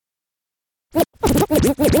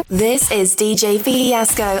This is DJ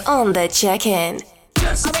Fiasco on the check-in.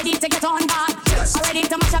 Yes. I'm ready to get on hard. Yes. I'm ready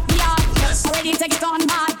to mash up the yard. Yes. I'm ready to get on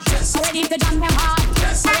hard. Yes. I'm ready to jam them hard.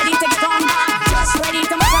 Yes. I'm ready to get on hard. Yes. I'm ready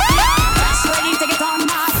to mash up the yard. Yes. I'm ready to get on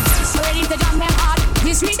hard. Yes. I'm ready to jam them hard.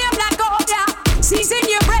 This rhythm like gold, yeah. Season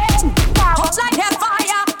your brain. Hot like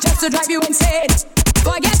hellfire. Just to drive you insane.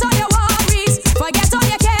 Forget all your worries. Forget all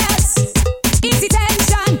your cares. Easy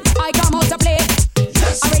tension. I come out to play.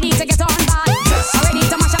 Yes. I'm ready to get on hard. Yes. I'm ready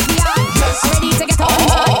to mash up the yard. Yes. I'm ready to get on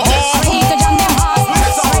hard. Yes. I'm ready to jam them hard.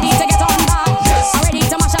 I'm ready to get on hard. I'm ready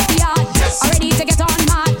to mash up the yard. I'm ready to get on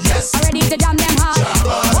hard. I'm ready to jam them hard.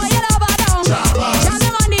 Boy, you know about them. Jam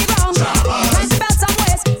them on the ground.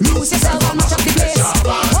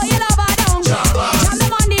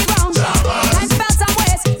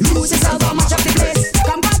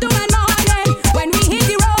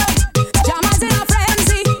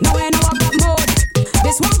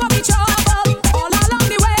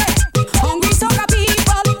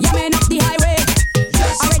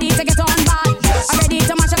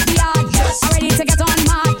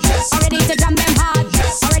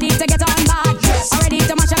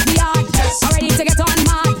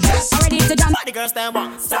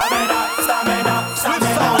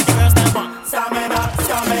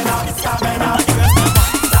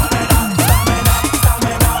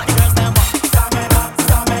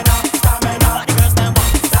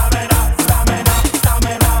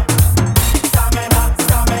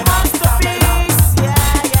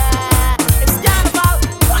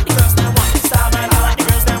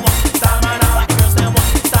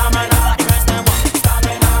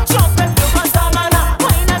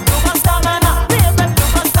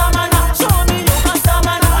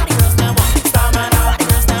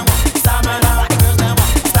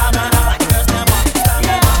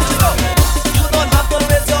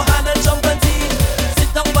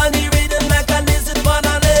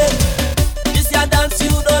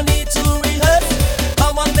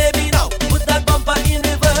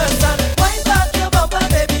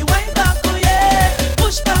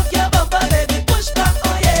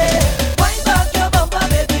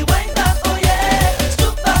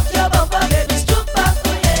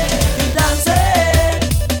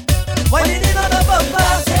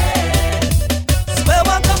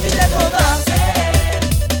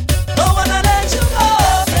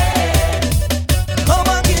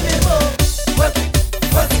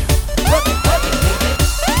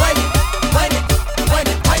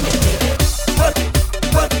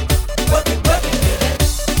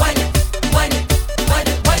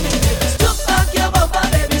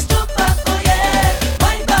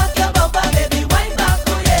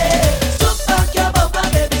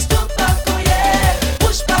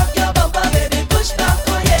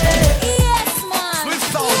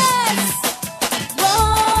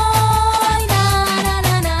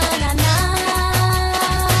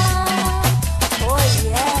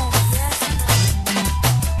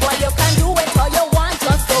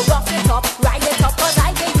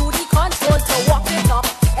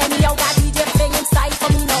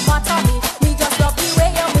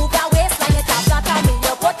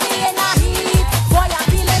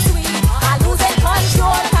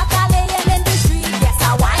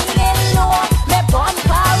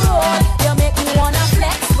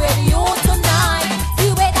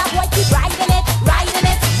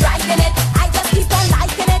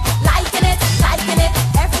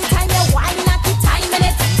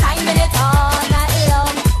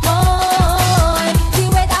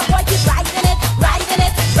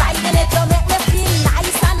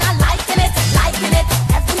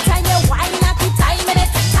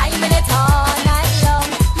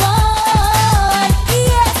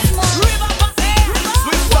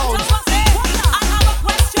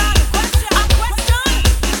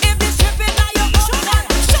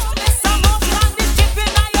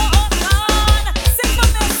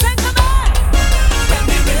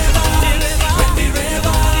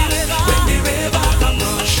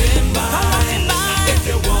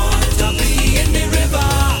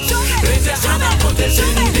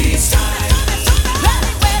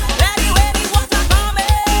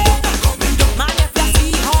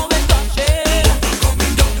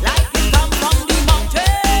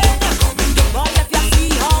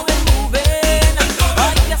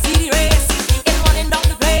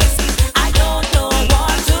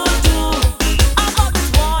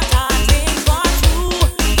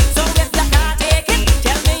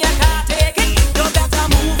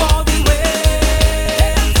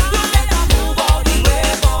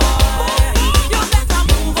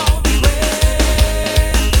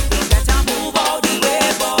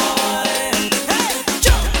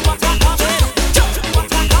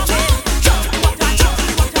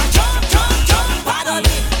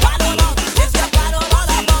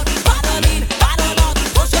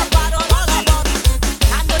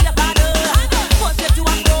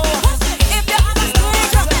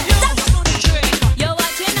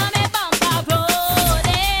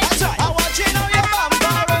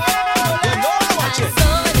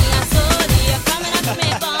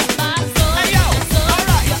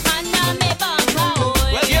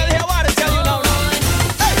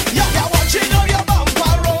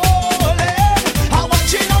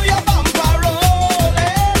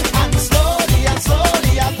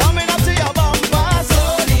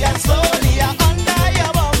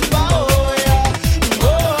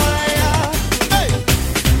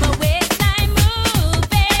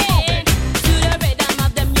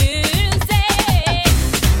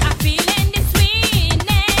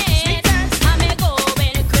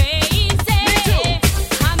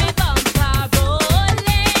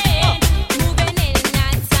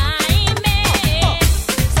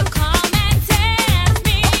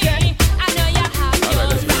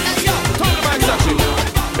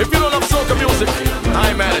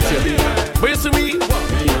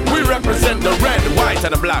 represent the red, white,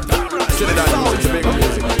 and the black. Trinidad music, Jamaican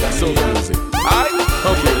music, soca music. Alright?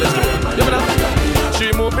 Okay, let's go. You know?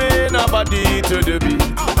 She moving her body to the beat,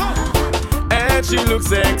 and she looks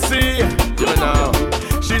sexy. You know?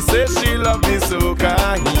 She says she love me soca,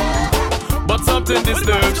 but something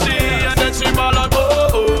disturbs she, and then she ball out,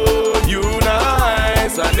 oh, you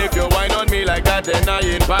nice. And if you whine on me like that, then I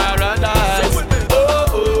in paradise.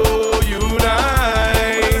 Oh, you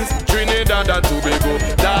nice. Trinidad and Tobago,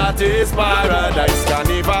 that is paradise.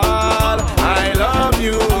 Carnival, I love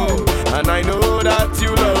you, and I know that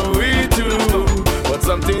you love me too. But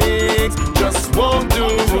some things just won't do.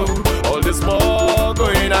 All this more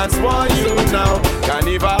going on for you now.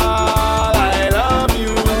 Carnival, I love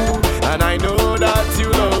you, and I know that you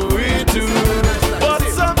love me too. But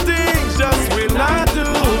some things just will not do.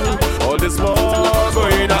 All this more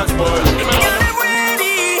going on for you. They're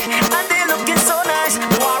ready, and they're looking so nice.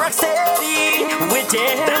 The war rock steady with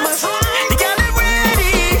them. That's right. The girl they're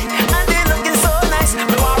ready, and they're looking so nice.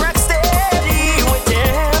 The war rock steady with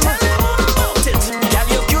them. Tell them all about it. Girl,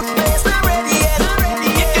 your cute face not ready yet.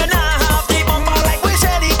 If you not have the bumper like we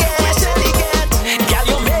Shelly get. Girl,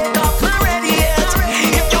 your makeup not ready yet.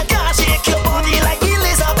 If you can't shake your body like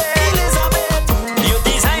Elizabeth. Your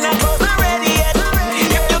designer clothes not ready yet.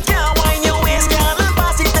 If you can't wind your waist, girl, and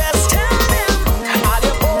pass the test. Tell them all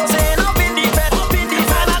your posing up in the bed.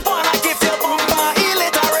 And I wanna give your bumper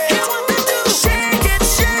illiterate. You want to do? Shake it,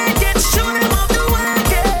 show them how to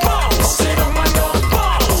work it. Bounce it up and down,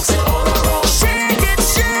 bounce it all around. Shake it,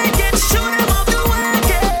 show them how to work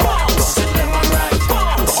it. Bounce it left and right, bounce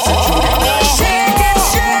it through the night.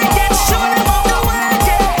 Shake it, show them how to work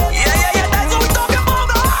it. Yeah, that's what we talking about.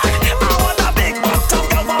 I want a big bottom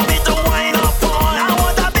girl for me to wind up on. I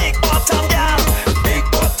want a big bottom girl.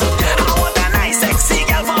 I want a nice sexy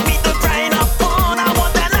girl for me to grind up on. I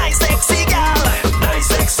want a nice sexy girl. I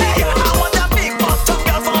want a big bottom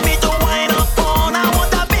girl for me to wind up on. I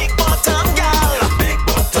want a big bottom girl.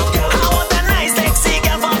 I want a nice sexy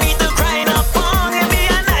girl for me to grind up on. Give me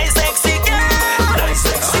a nice sexy girl.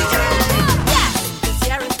 Yes, this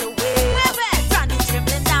here is the way. Granny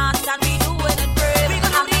dribbling dance and we doing it brave. We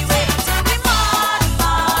gonna be ready to be mad.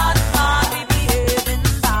 We behaving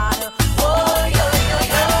bad. Oh, yo.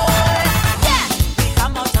 Yes, we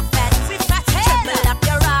come out of bed. We fat head. Triple up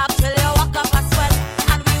your rap till you walk up a sweat.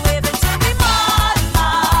 And we waving to be mad.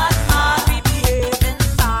 We behaving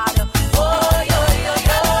bad. Oh, yo.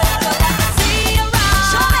 So let me see you rock.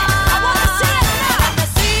 Show me. I wanna see it now. Let me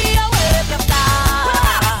see you wave your flag.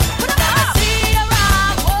 Let me see you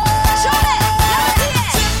rock. Show me. Let me see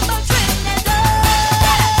it. Triple Trinidad.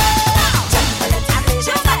 Triple it and raise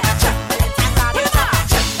it up. Triple it and rock it up.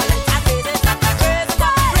 Triple it and raise it up. Raise it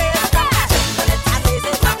up. Triple it and raise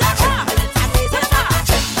it up. Triple it and raise it up.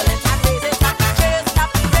 Triple it and raise it up. Raise it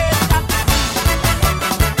up.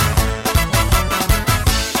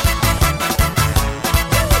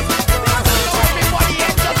 Everybody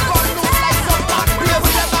head just gone loose like some hot blaze.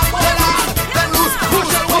 Then loose,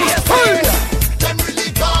 push away. Them really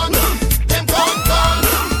gone. Them gone.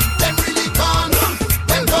 Them really gone.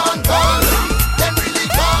 Them gone. Them really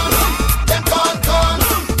gone. Them gone.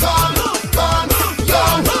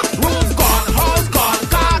 Young. Roof gone, house gone,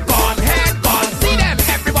 car gone, head gone. See them,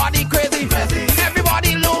 everybody crazy.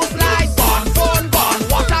 Everybody lose life gone, phone gone,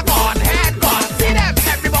 water gone, head gone. See them,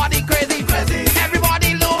 everybody crazy.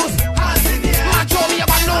 Everybody lose. Man, show me you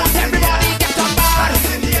got lose. Everybody get on bad.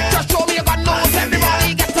 Just show me you got lose.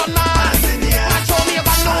 Everybody get on mad. Man, show me you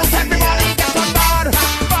got lose. Everybody get on bad.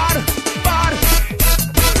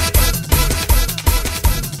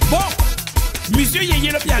 Bon, monsieur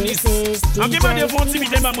Yéyé le pianiste. En demande de fond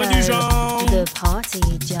timide maman du genre. The party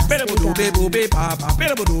just Pele boudou be boubé papa,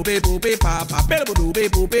 pele boudou be boubé papa, pele boudou be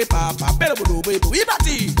boubé papa, pele boudou be boubé. Il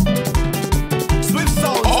parti. Swift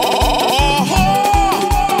sound.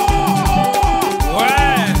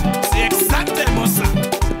 Ouais, c'est exactement ça.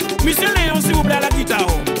 Monsieur Léon, s'il vous plaît, à la guitare.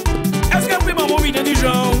 Est-ce que vous pouvez m'envoyer du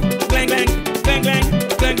genre? Gling gling, gling gling,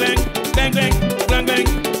 gling gling, gling gling, gling gling,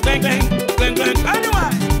 gling gling, gling gling. Anyway.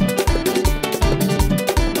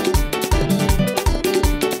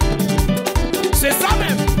 C'est ça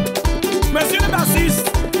même. Monsieur le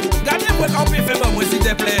bassiste, gardez votre campé fait moi s'il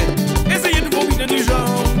te plaît. Essayez de vous vider du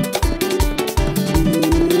genre.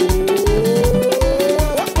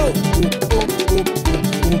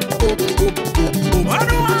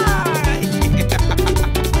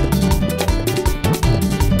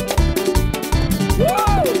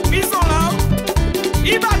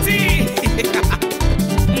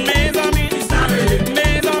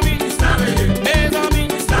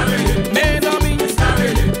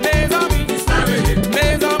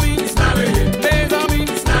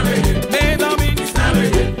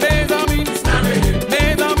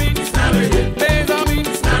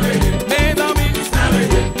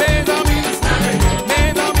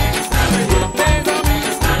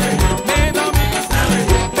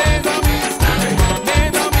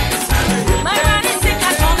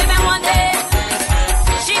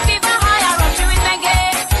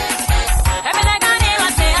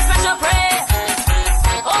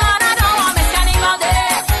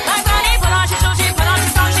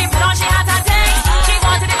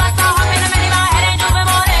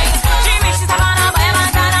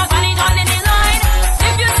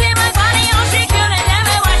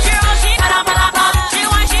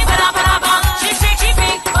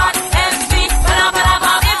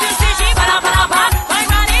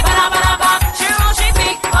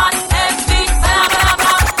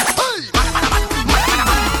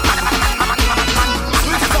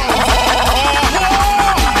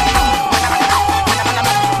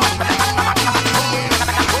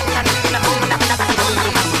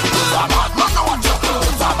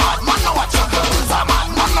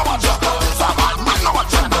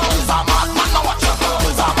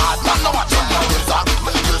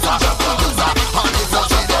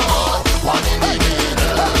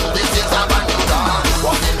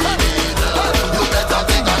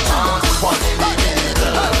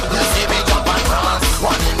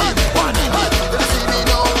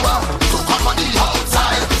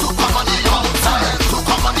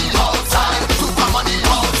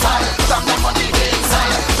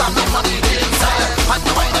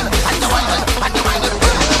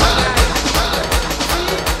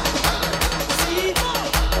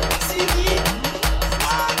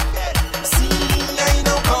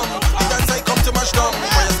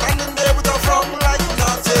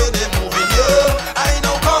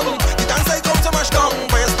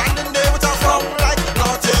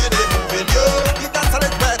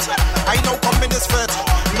 misfit.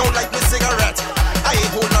 No light me cigarette. I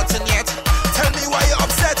ain't hold nothing yet. Tell me why you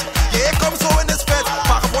upset. Yeah, come so in this fit.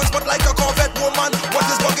 Park up one spot like a Corvette, woman. What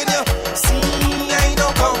is bugging you? See, I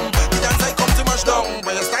don't come. The dance I come too much down.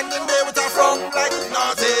 When you're standing there with a frown like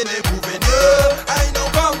nothing ain't moving. Yeah, I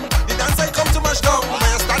don't come. The dance I come too much down. When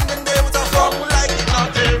you're standing there with a frown like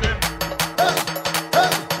nothing. Hey,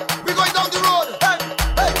 hey, we going down the road. Hey,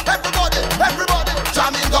 hey, everybody,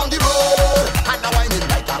 jamming down the road. And now I'm in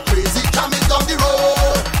like a crazy, jamming down the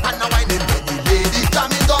road. And now I'm in with the lady,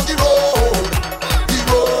 jamming down the road. The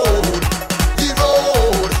road, the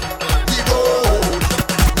road, the road,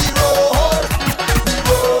 the road, the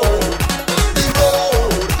road, the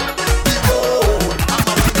road, the road. I'm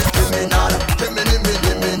a criminal,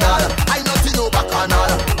 criminal. I not see no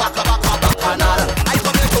bacchanal, bacchanal. I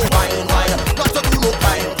come here to wine, not to do no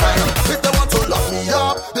crime. If they want to lock me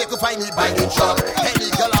up, they can find me by the truck. Any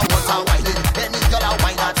girl I want a whining, any girl I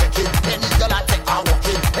wine a taking, any girl I take a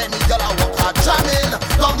walking, any girl I walk a jamming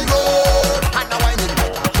down the road. And now I'm in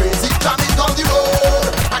like a crazy, jamming down the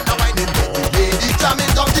road. And now I'm in with the lady,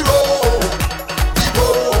 jamming down the road. The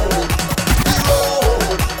road, the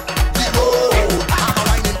road, the road. I'm a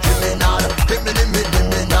whining criminal,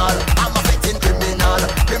 criminal. I'm a fighting criminal,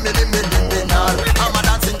 criminal. I'm a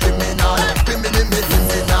dancing criminal,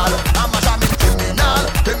 criminal. I'm a jamming criminal,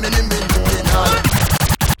 criminal.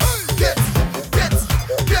 Get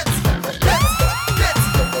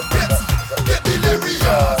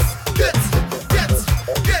delirious. Get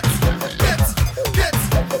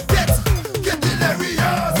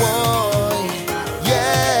delirious.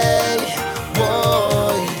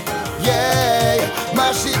 Boy, yeah.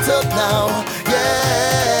 Mash it up now,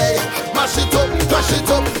 yeah. Mash it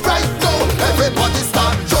up right now. Everybody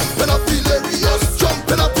start jumping up delirious,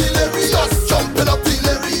 jumping up delirious, jumping up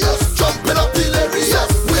delirious, jumping up delirious.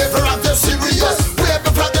 Wave around them serious, wave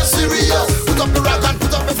the flag them serious. Put up the rag and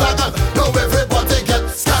put up the flag and now everybody get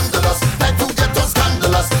scandalous. Like to get us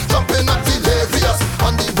scandalous, jumping up delirious.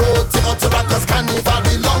 On the road, take out the rockers, carnival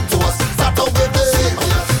belong to us. Start out with the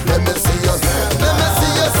let me see your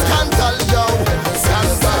scandal, yo.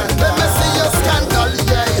 Scandal, let me see your scandal,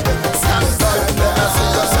 yeah. Scandal, let me see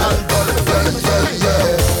your scandal,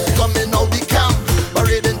 yeah. Coming out the camp,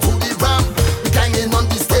 parading to the ramp. We hanging on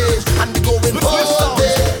the stage and we going all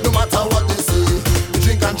day. No matter what they say, we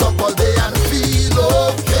drink and jump all day and feel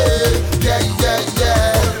okay.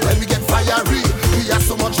 Yeah. When we get fiery, we have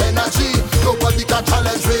so much energy. Nobody can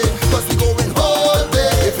challenge me, cause we going all day.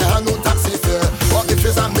 If you have no taxi fare, or if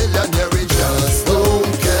it's a millionaire, we just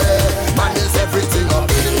don't care. Man is everything up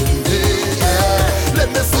in the air. Let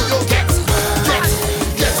me see you get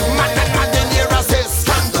mad and here I say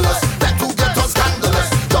scandalous. Like to get us scandalous,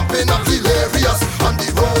 jumping up delirious. On the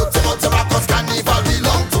road, take out the rockers, carnival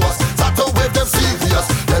belong to us. Start to wave them serious.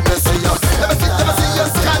 Let me see your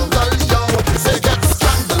scandal, yo. Say get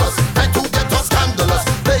scandalous, like to get us scandalous.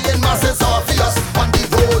 Playing masses obvious. On the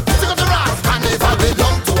road, take out the rockers, carnival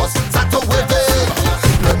belong to us. Start to wave them.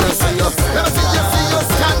 Let me see your scandal,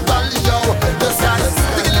 yo. The scandal,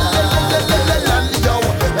 yo.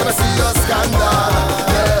 Let me see your scandal.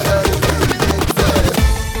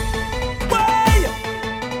 Boy,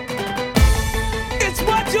 it's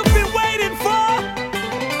what you've been waiting for.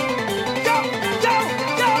 Go.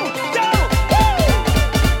 Woo!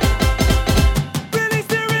 Release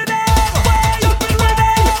the rhythm. You've been ready.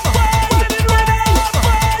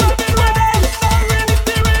 Release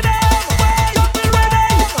the rhythm. You've been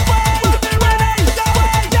ready.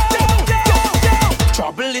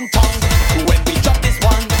 Trouble in tongue when we drop this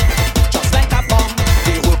one, just like a bomb.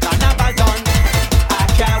 The whole carnival done. I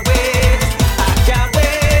can't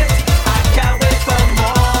wait for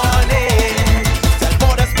morning. Tell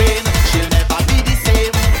Border Spain she'll never be the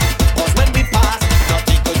same. 'Cause when we pass,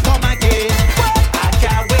 nothing could come again. I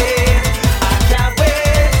can't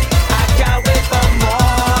wait for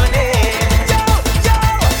morning.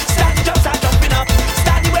 Start the jump, start jumping up.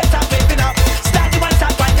 Start the way, start waving up. Start the one,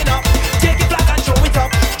 start winding up. Take it flag and show it up.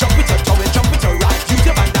 Jump with your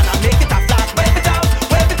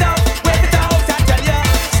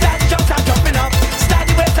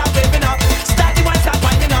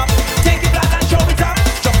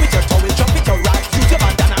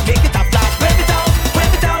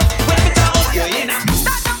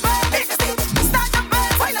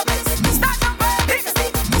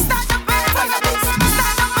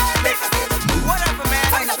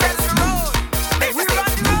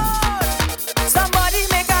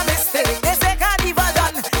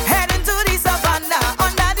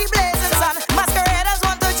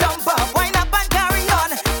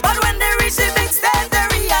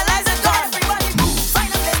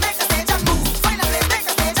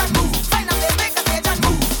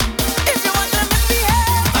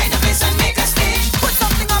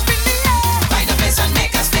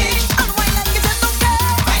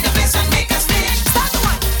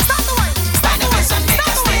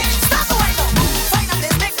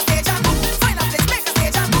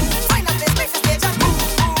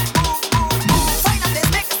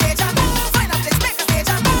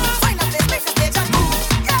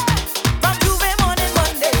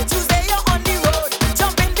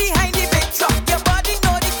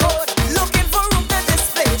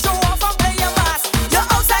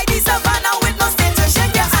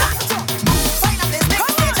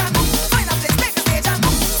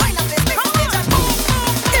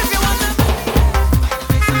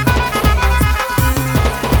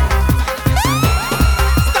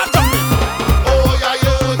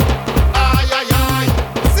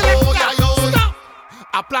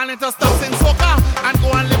wanting to stop sing soca and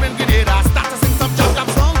go and live in Grenada. Start to sing some jump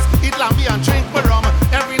songs, eat lambi and drink my rum.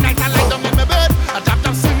 Every night I lie down in my bed, I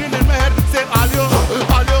jump singing in my head, saying all you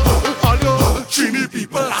Trini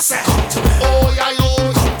people. I said, oh yeah,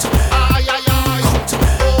 oh, ay, ay, ay,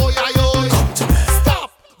 oh yeah, oh,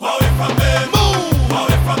 stop. Away from them, Move.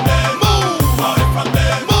 away from them, Move. away from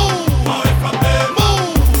them, Move. away from them.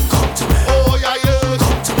 Move. Oh yeah,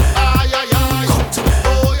 yeah, ay, ay, ay,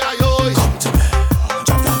 oh yeah, oh.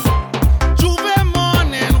 Juve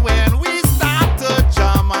morning when we start to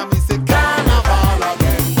jam and we say carnival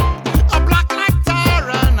again. A black like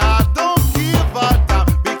Taran, I don't give a damn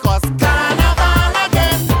because carnival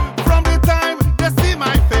again. From the time they see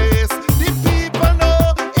my face, the people know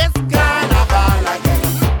it's carnival again.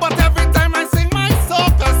 But every time I sing my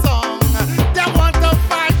soca song, they want to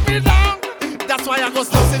fight me down. That's why I go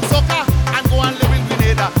stop sing soca and go and live in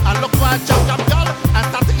Grenada and look for a jump girl and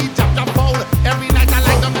start to eat jump fowl. Every night I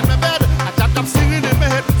lie down in my bed, I jump singing in my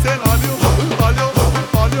head, saying all you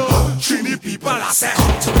Trini people. I said,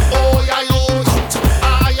 oh yeah, oh,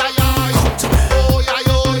 ay, ay, ay, oh yeah,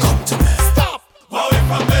 oh, stop. Away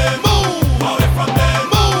from them, Move. away from them,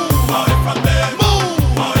 Move. away from them,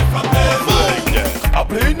 Move. away from them. I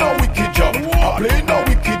play no wicked job, I play no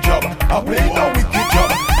wicked job, I play no wicked job.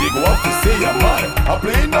 They go off to say I'm mad. I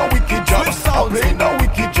play no wicked job, I play no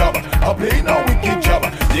wicked job, I play no wicked job.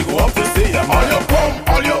 They go off to say I'm mad. All you come,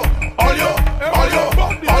 all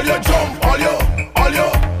you jump, all you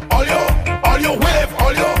wave,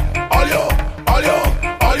 all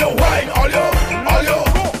you wine, all you.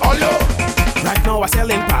 Right now I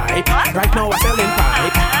selling pipe. Right now I selling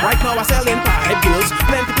pipe. Right now I selling pipe. Girls,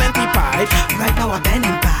 plenty pipe. Right now I'm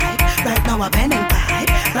bending pipe. Right now I'm bending pipe.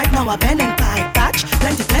 Right now I'm bending pipe. Touch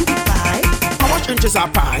plenty pipe. How much inches are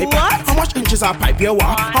pipe? What? How much inches are pipe you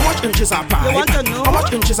want? How much inches are pipe? You want to know? How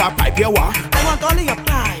much inches are pipe you want? I want all of your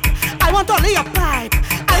pipe. I want all of your pipe.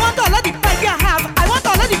 I want all of the pipe you have. I want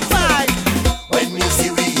all of the pipe. When we see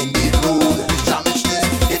we in the road, jamish this.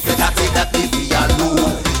 If you can't take that, if we are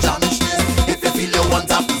low, jamish this. If you feel you want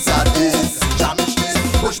a piece of this, jamish this.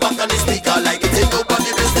 Push back on the speaker like it ain't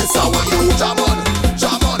nobody business. How are you? Jam on.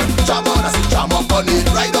 I say jam up on it.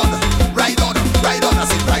 Ride on. I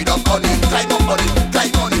say ride up on it. Climb up on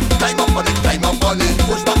it.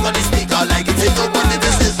 Push back on the speaker like it ain't nobody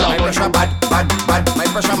business. My pressure bad. My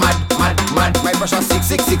pressure mad. My pressure sick. I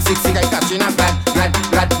catch in a glad.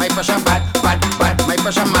 My pressure bad. My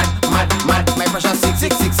pressure mad. My pressure sick. I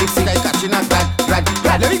catch in a glad.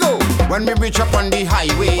 Let me go. When we reach up on the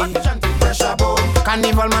highway,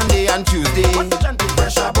 Carnival Monday and Tuesday.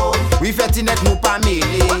 We fetting that no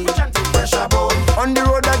melee. On the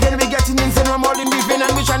road again we getting insane. We're all in the vein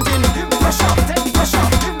and we chanting. Pressure.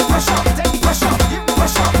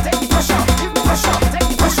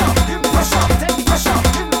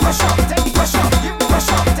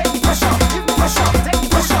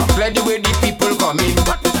 Play the way the people coming.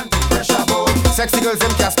 Sexy girls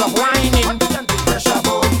them can't stop whining.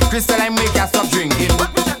 Crystalline we can't stop drinking.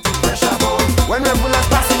 When we pull up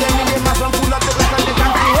past them in the mass and pull up the back and they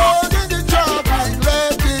can't be Holding the traffic,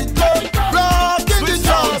 let it go. Blocking the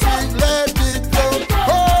traffic, let it go.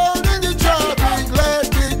 Holding the traffic, let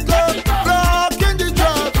it go. Blocking the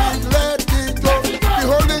traffic, let it go. You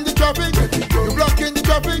holding the traffic, you blocking the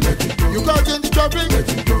traffic, you causing the traffic,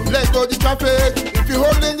 let go the traffic. If you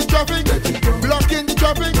holding the traffic, blocking the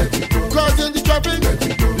traffic, causing the traffic,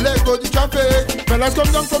 let go the traffic. Fellas come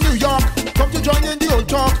down from New York, come to join in the old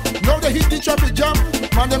talk. Now they hit the traffic jam,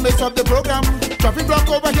 man they mess up the program. Traffic block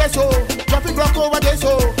over here so, traffic block over there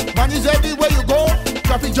so. Man is everywhere you go,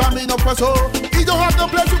 traffic jamming up for so. He don't have no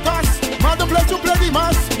place to pass, man no place to play the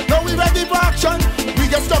mass. Now we ready for action, we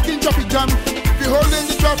get stuck in traffic jam. If you holding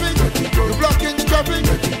the traffic, you blocking the traffic,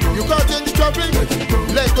 you causing the traffic,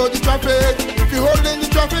 let go the traffic. If you holding the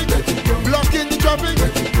traffic, blocking the traffic,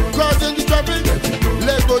 causing the traffic,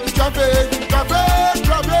 let go the traffic.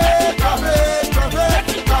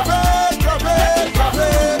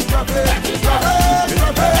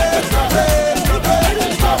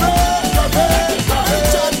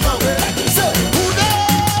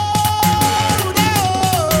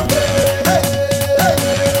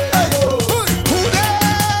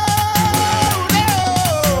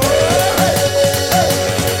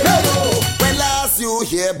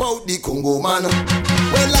 Hear about the Congo man.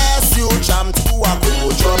 When last you jam to a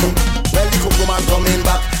Congo drum. Well, the Congo man coming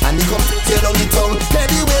back and he come to tear down the town. Tell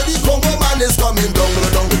the way the Congo man is coming down.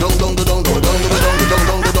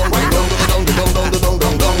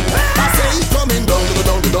 I say he coming down.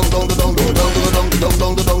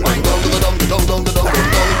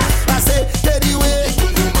 I say tell the way,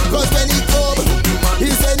 'cause when he come,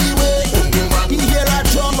 he's anyway. He hear a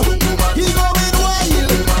drum.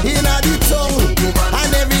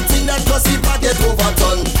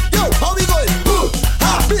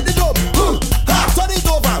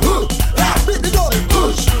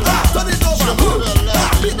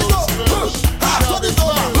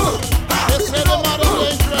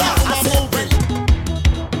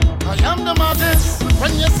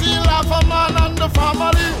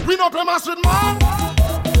 family. We no play mass with man.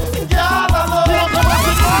 Yeah, we no play mass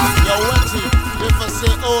with man. Yo, Wenty, if I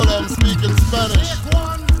say all, I'm speaking Spanish.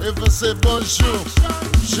 If I say bonjour,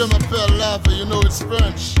 je m'appelle lava, you know it's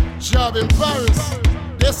French. Job in Paris.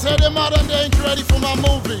 They say the modern they ain't ready for my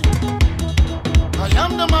movie. I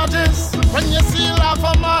am the maddest. When you see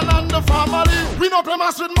lava man and the family, we no play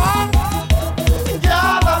mass with man.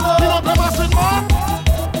 Yeah, we no play mass with man.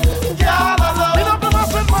 Yeah, we no play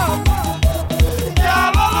mass with man.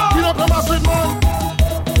 Yeah, we no play mass with man.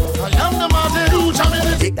 I am the maddest. You jamming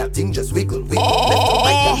it. Take that thing, just wiggle, wiggle. Left and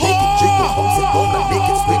right and make it jiggle. Bounce it down and make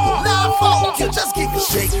it squiggle. Now fuck, you just giggle.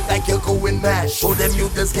 Shake like you're going mad. Show them you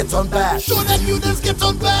just get on bad. Show them you just get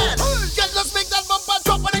on bad. Yeah, just make that bumper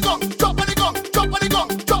drop on the gong. Drop on the gong. Drop on the gong.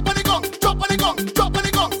 Drop on the gong. Drop on the gong. Drop on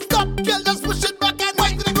the gong. Stop, girl, just push it back and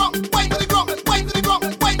wind to the ground. Wind to the ground. Wind to the ground.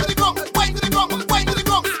 Wind to the ground. Wind to the ground. Wind to the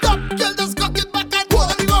ground. Stop, girl, just cock it back and pull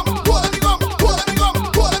on the ground. Pull on the ground. Pull on the ground.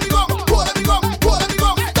 Pull on the ground. Pull on the ground. Pull on the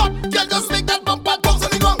ground. Stop, girl, just make that bumper bounce on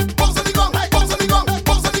the ground. Bounce on the ground. Bounce on the ground.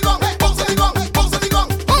 Bounce on the ground. Bounce on the ground. Bounce on the ground.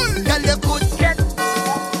 Girl, you good.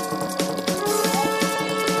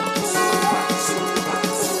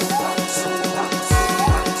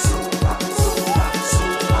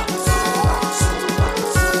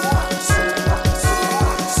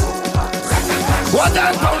 What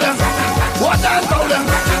that problem? What that problem?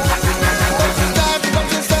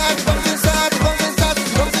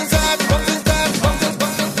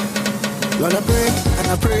 Gonna pray and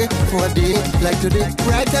I pray for a day like today,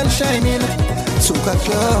 bright and shining. Soca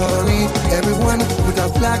glory, everyone with a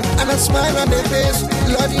flag and a smile on their face.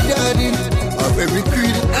 Lordy daddy of every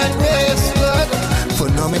creed and race, Lord.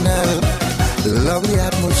 Phenomenal, lovely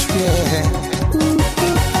atmosphere.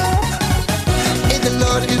 If the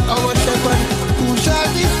Lord is our shepherd, who shall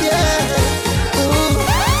be feared?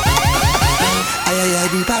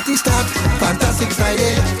 The party start, fantastic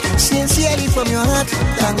Friday. Sincerely from your heart,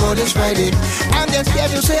 thank God it's Friday. I'm just here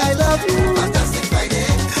to say I love you. Fantastic Friday.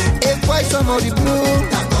 If I somehow the blue,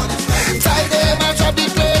 thank God it's Friday. Friday, match up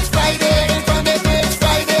the place. Friday, in front of the place.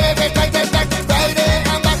 Friday, red light and black. Friday,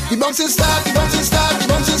 I'm back. The bouncing start, the bouncing start,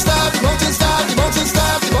 the bouncing start, the bouncing start, the bouncing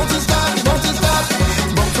start, the bouncing start, the bouncing start.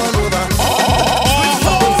 Bounce all over.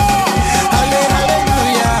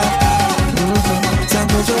 Hallelujah.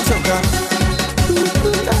 Thank God for soca.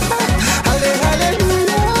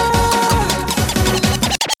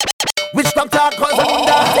 Which doctor cause a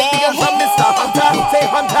wonder? Take the girl from Mr. Hunter. Say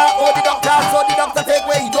Hunter, oh the doctor. So the doctor take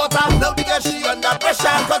away his daughter. Now the girl she under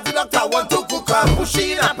pressure. Cause the doctor want to cook her. Push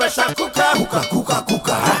in a pressure cooker. Cooker, cooker,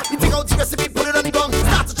 cooker. You take out the recipe, put it on the gun.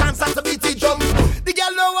 Start to chant, start to beat the drum. The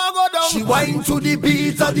girl know how go down. She whine to the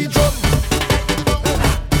beat of the drum.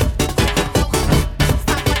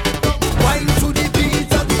 Whine to the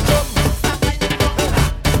beat of the drum.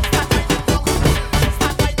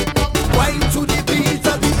 Whine to the beat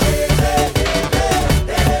of the drum.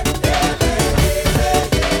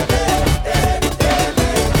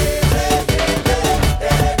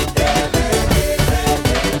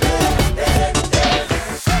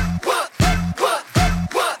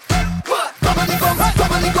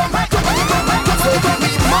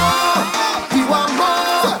 Come on,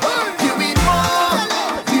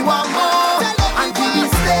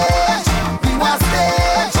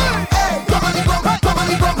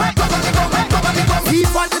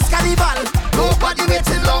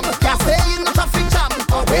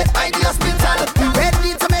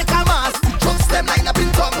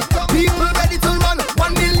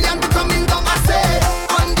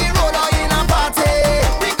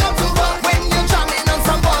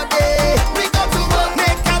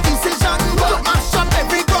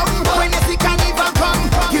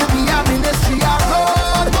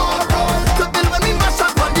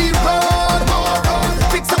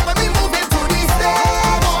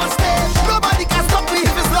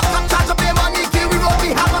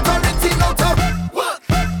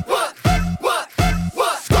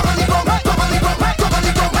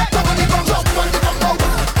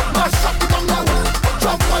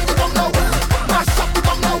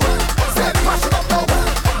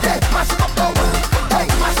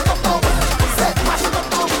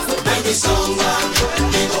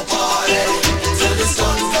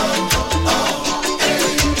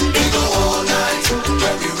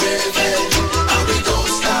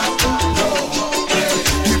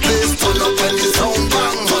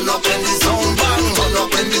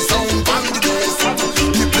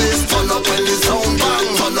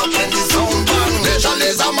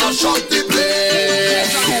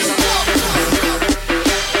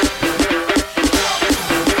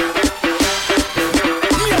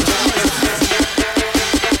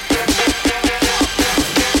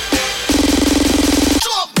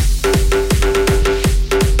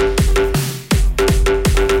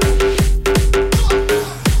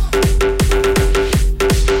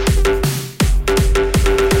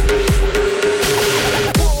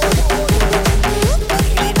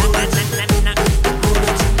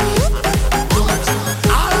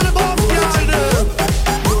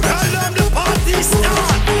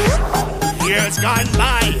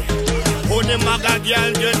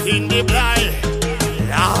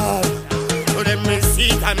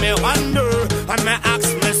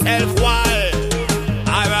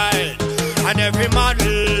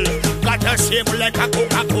 swing like a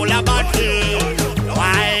Coca-Cola bottle.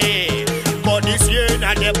 Why? But this year in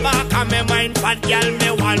the back of my mind, fat girl,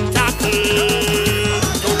 me want tackle.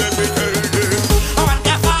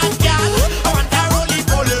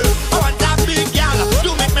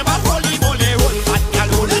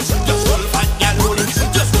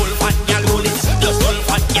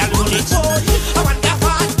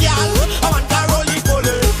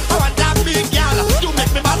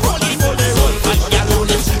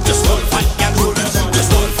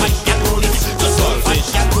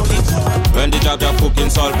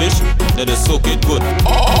 Saltfish, let us soak it good.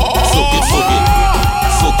 Soak it, soak it.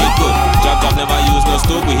 Soak it good. Jab never use no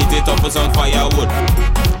stove, we heat it up with some firewood.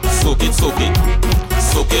 Soak it, soak it.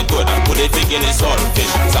 Soak it good and put it big in the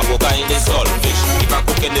saltfish. Saboka in the saltfish. If I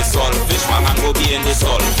cook in the saltfish, my hand will be in the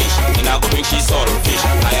saltfish. And I go bring she saltfish.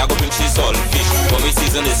 I go bring she saltfish. When we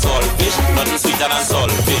season the saltfish, nothing sweeter than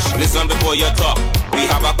saltfish. Listen before you talk,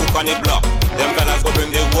 we have a cook on the block. Them fellas go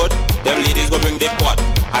bring the wood, them ladies go bring the pot.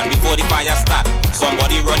 And before the fire start,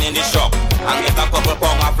 somebody run in the shop and get a couple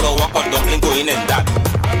pound of flour, cut dumpling going in that.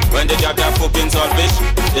 When they jab their cooking saltfish,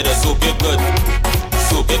 they just soak it good.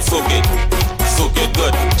 Soak it, soak it. Soak it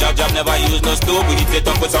good. Jab never use no stove, we heat it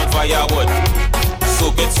up with some firewood.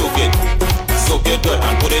 Soak it, soak it. Soak it good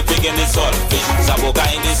and put it big in the saltfish. Saboka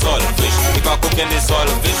in the saltfish. If I cook in the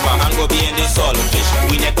saltfish, my hand go be in the saltfish.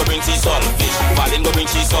 We need to bring she saltfish. Valin go bring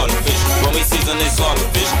she saltfish. When we season the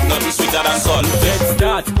saltfish, nothing sweeter than saltfish. Let's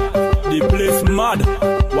start. The place mad.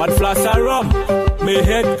 One flash of rum. Me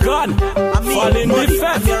head gone. Fall in the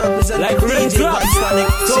fat like raindrops.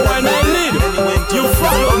 So when I lead, you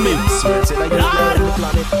follow me.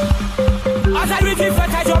 As I reach the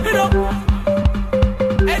fat, I jump it up.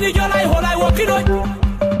 Any girl I hold, I walk it on.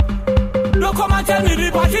 Don't come and tell me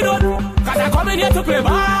the party done. Cause I come in here to play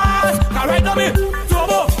bass. Cause right now me,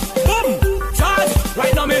 turbo, boom, charge.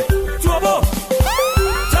 Right now me, turbo,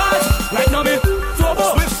 charge. Right now me,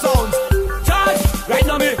 turbo, Swift sounds. Charge. Right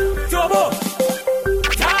now me, turbo,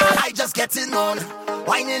 charge. I just getting on,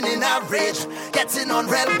 whining in a rage. Getting on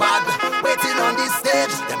real bad, waiting on the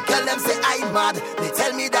stage. Them girl them say I'm mad. They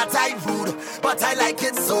tell me that I'm rude, but I like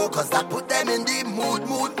it so. Cause that put them in the mood.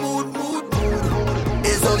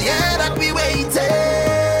 It's all yeah that we waited.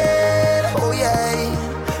 Oh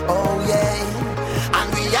yeah, oh yeah.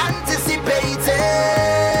 And we anticipated.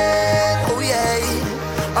 Oh yeah,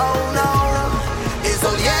 oh no. It's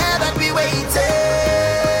all yeah that we waited.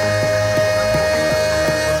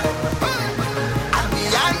 And we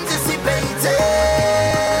anticipated.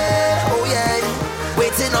 Oh yeah.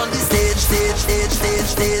 Waiting on the stage.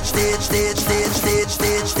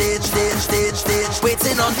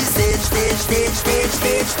 Waiting on the stage.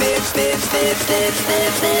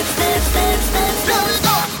 Here we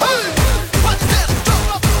go. Hey.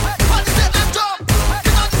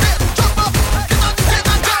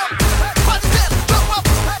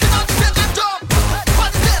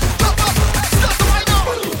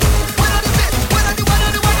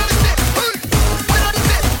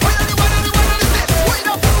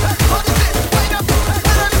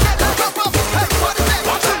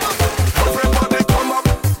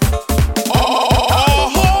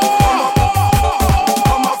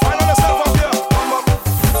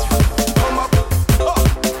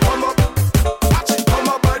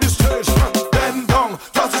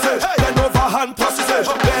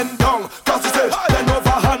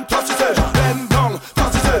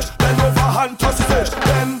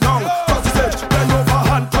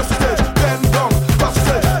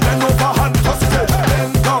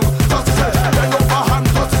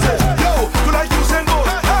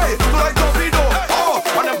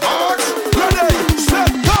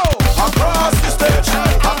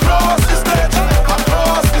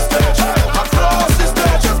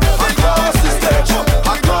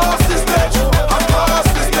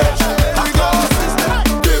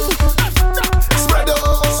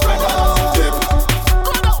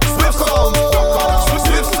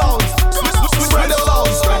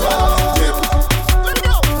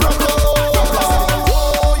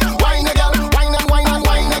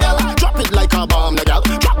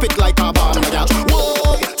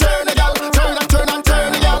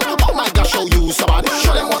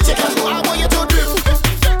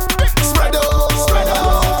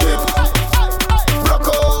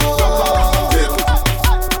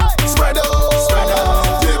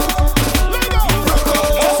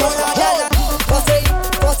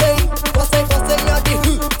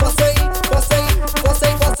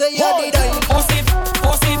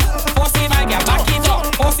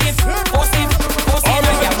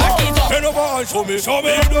 Show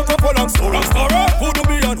me the couple of story. Who do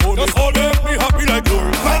me and who just all make me happy like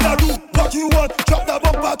glory. Find a do what like you want. Drop the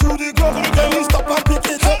bumper to the ground. Then you stop and pick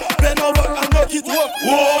it up. Bend over and make it work.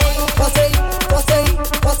 Passez,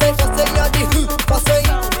 y'a des rues. Passez,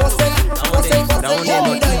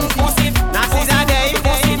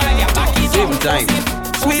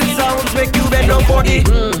 sweet sounds make you bend your body.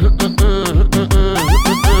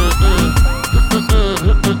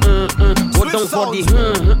 What down for the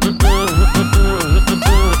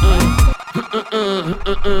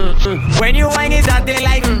when you whine is that they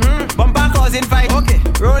like bumper causing fight. Okay,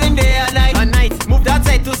 rolling day and night. Move that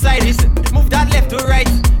side to side. Listen, move that left to right.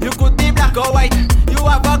 You could be black or white. You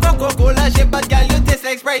have a Coca-Cola shape, but girl, you taste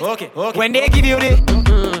like Sprite. Okay. When they give you the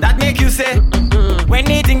that make you say. When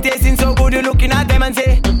they think tasting so good, you looking at them and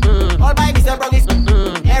say, all by Mr. Broggis.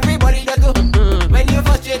 Everybody does go. When you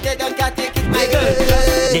frustrated, don't can't take it, my girl.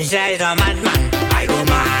 This guy is a madman. I don't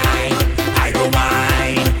mind.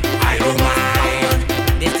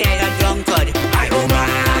 This guy is a drunkard. I don't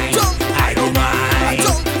mind.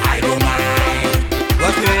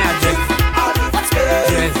 What's me a drink?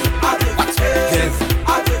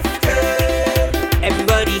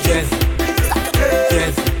 Everybody drink.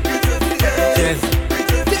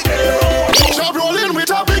 Job rolling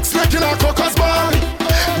with a big snake in a crocus bar.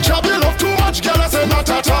 Job you love too much, girl, I say not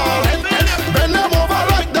at all. Bend them over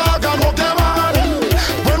like dog and walk them on.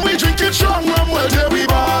 When we drink it strong, well, there we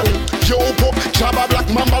ball. Yo, pop, Jabba black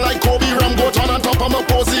mamba like Kobe Ram. Go turn on top of my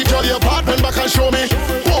posy. Girl, your part, bend back and show me.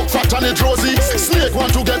 Walk fat and it rosy. Snake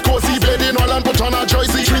want to get cozy. Blade in oil and put on a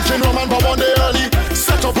jersey. Drinking rum and bomb on the early.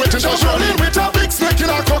 Set up waiting, just rolling with a big snake in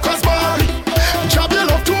a crocus bar. Job you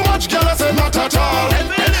love too much, girl, I say not at all.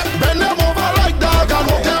 Bend them over like dog and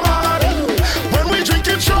walk them on. When we drink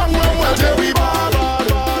it strong, well, there we ball.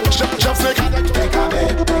 Job snake.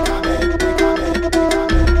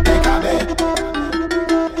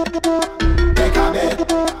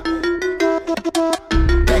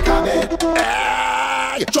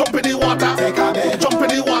 Jump in the water, jump in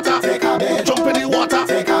the water, jump in the water,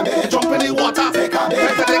 jump in the water. Take a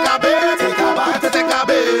bit, take a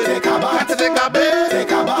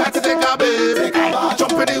bit.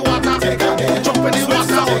 Jump in the water, jump in the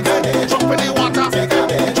water, jump in the water,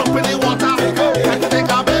 jump in the water.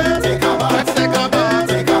 Take a bit,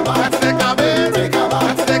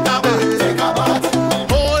 take a bit.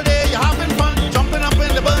 Whole day you're having fun, jumping up in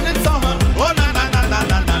the burning summer. Oh na.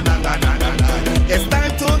 It's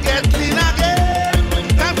time to get clean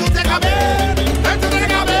again. Time to take a bit.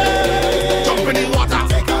 Jump in the water,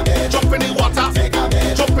 jump in the water,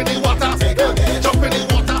 jump in the water, jump in the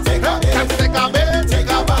water. Time to take a bit.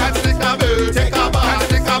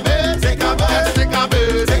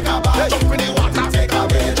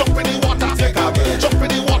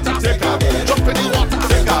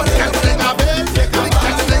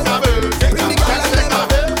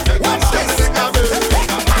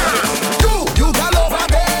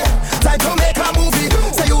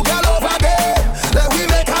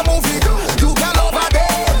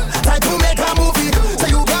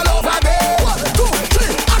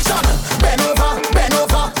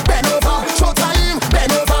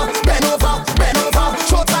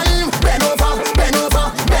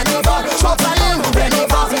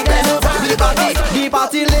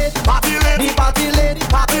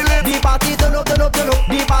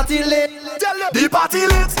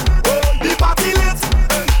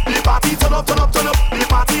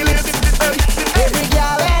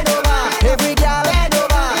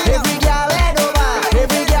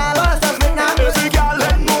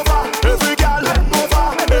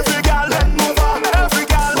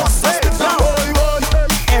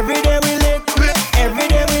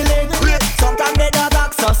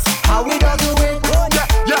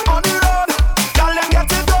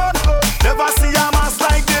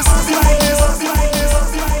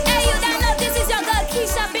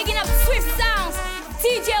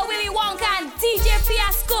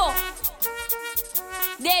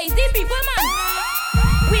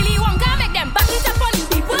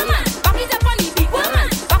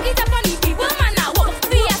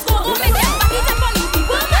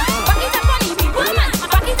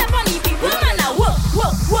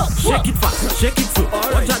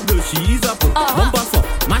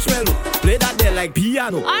 like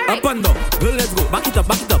piano. Up and down, girl, let's go. Back it up,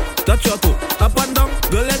 touch your toe. Up and down,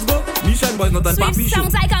 girl, let's go. Mission boys, not on papi show.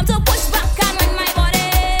 Sounds like I'm to push back and wind my body.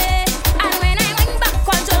 And when I wind back,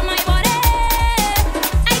 control my body.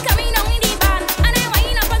 I come in on the band and I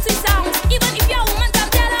wind up on sweet sounds. Even if your woman come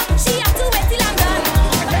tell her, she have to wait till I'm done.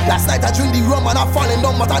 Last night I drink the rum and I'm falling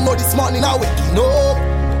down, but I know this morning I'm waking up.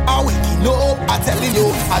 I'm telling you,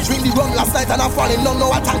 I drink the rum last night and I'm falling down.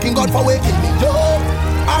 Now I'm thanking God for waking me up.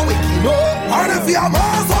 I'm waking up. And if you're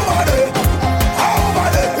Mars over there,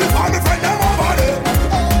 if I'm a friend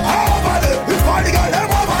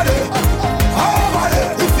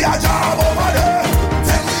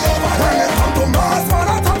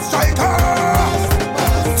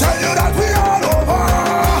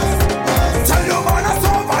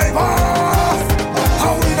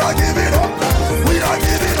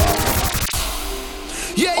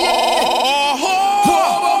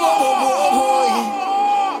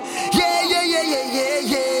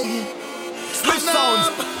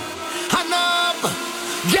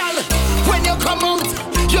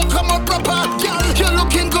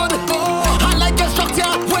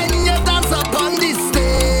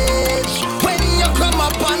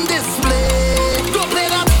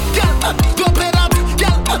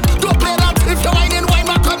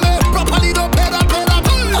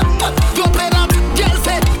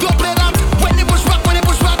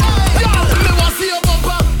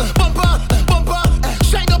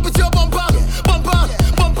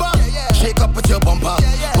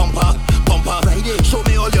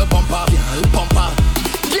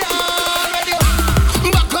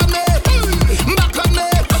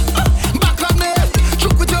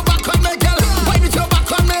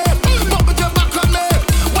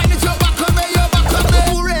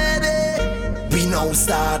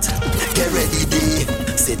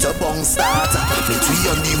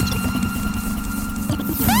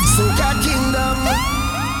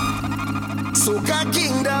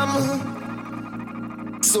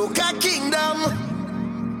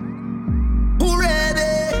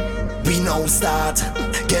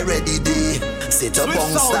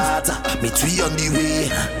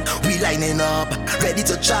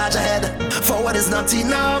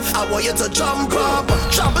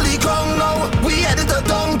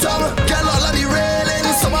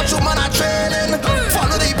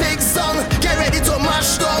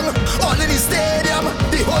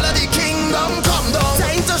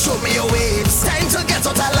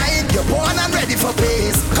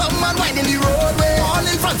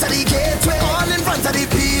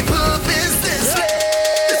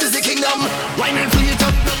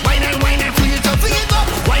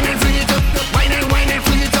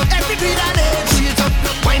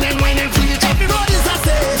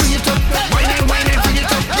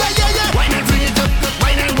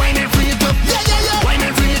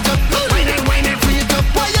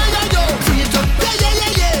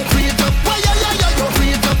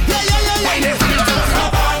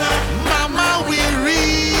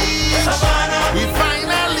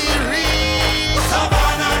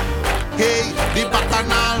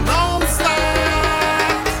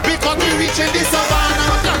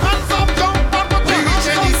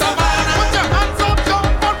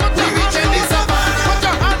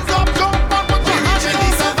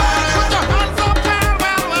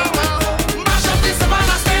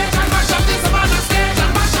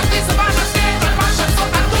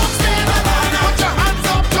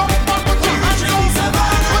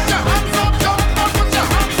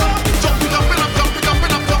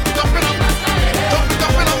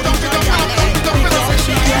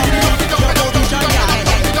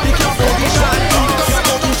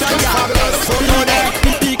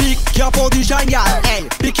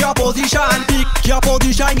pick your position, pick your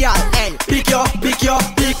position, y'all. Hey, pick your position,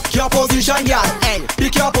 pick your position, y'all. Hey,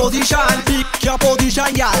 pick your position, y'all. Hey, pick your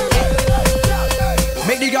position, y'all.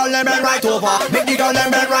 Make the girl them bend right over. Make the girl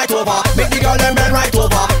them bend right over. Make the girl them bend right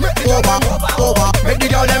over. Over. Make the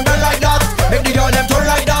girl them bend like that. Make the girl them turn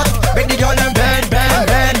like that. Make the girl them bend.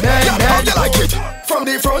 How you like it? From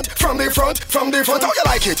the front, how you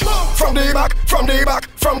like it? From the back, how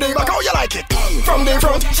you like it? From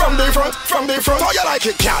the front, how you like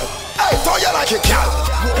it, gal? Hey, how you like it, gal?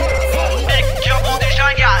 Pick your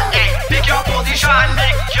position, gal. Hey, pick your position,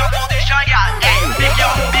 pick your position, gal. Hey, pick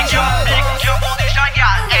your position,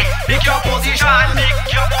 gal. Hey, pick your position,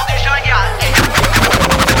 gal.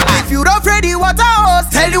 If you don't afraid the water hose,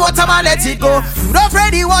 tell the water man let it go. You don't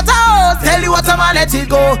afraid the water hose, tell the water man let it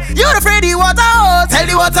go. You don't afraid the water hose, tell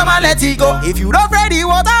the water man let it go. If you don't afraid the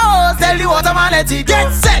water hose, tell the water man let it go.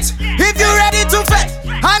 Get set, if you ready to fight,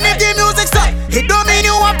 and if the music stop, it don't mean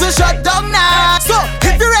you want to shut down now. So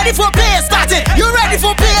if you ready for bass, start it. You ready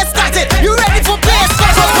for bass, start it. You ready for bass,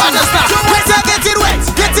 start it. Understand? Let's get it wet,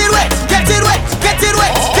 get it wet, get it wet, get it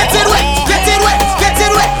wet, get it wet, get it wet, get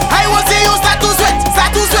it wet. I will see you start to sweat,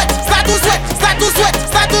 start to sweat, start to sweat, start to sweat,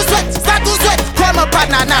 start to sweat, start to sweat. Call my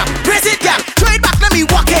partner now, brace it down, throw it back, let me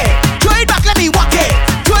walk it. Throw it back, let me walk it.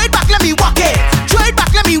 Throw it back, let me walk it. Throw it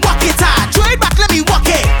back, let me walk it hard. Throw it back, let me walk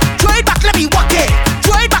it. Throw it back, let me walk it.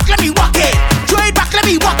 Throw it back, let me walk it. Throw it back, let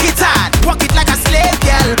me walk it hard. Walk it like a slave,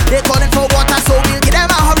 girl. They calling for water, so we'll get them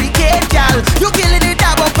a hurricane, girl. You killing it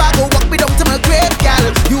down, but I go walk me down to my grave, girl.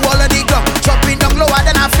 You all on the ground, jumping down lower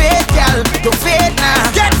than a fade, girl. Don't fade now.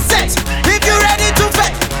 Get set, if you ready to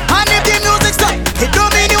fight, and if the music stop, it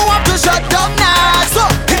don't mean you want to shut down now. So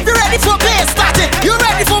if you ready for bass, start it. You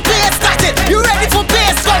ready for bass, start it. You ready for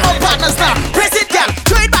bass, call my partners now. Brace it, girl.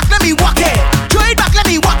 Throw it back, let me walk it. Throw it back, let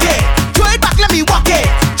me walk it. Throw it back, let me walk it.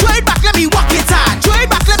 Throw it back, let me walk it hard. Throw it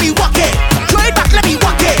back, let me walk it. Throw it back, let me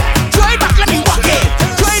walk it. Throw it back,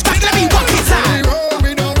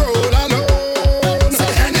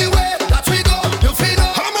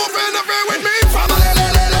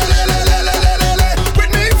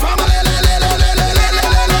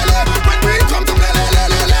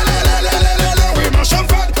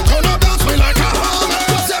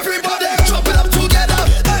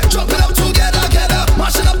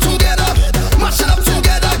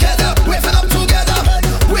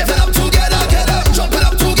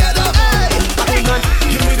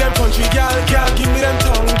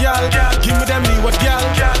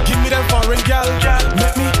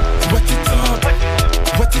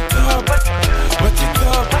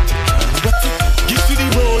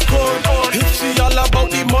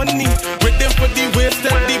 money. With them for the waist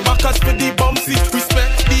and the backers for the bumpsy.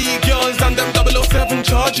 Respect the girls and them 007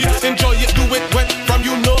 charges. Enjoy it, do it when from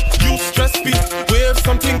you know you stress me. Wave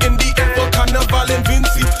something in the air for carnival and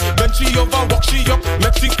Vincy. Then she over, walk she up,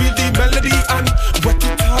 make she feel the melody and wet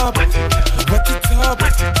it up, wet it up,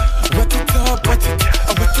 wet it up, wet it up, wet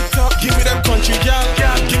it up. Give me them country gal,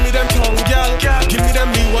 give me them tongue gal, give me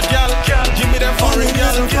them Leeward gal, give me them foreign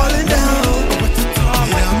gal. I'm falling down.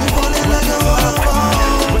 Yeah, I'm falling like a waterfall.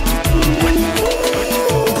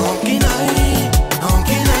 Honky night,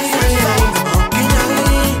 honky night, honky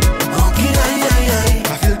night, honky night.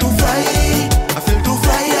 I feel too fly,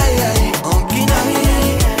 honky night,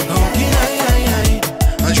 honky night.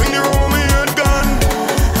 I drink the rum and head gun.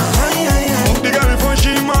 Fuck the girl before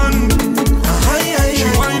she man. She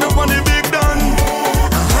wind up on the big done.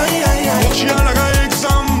 Fuck she all like a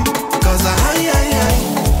exam. Cause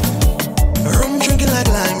rum drinking like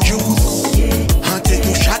lime juice. I take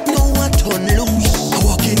a shot, no I turn loose. I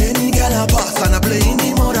walk in any gal I pass and I play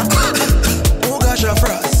any mother. Oh gosh, I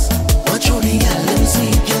frost. Watch how the gal them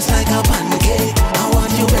sweet just like a pancake. I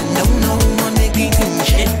want you bend down now and make the thing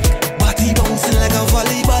shake. Body bouncing like a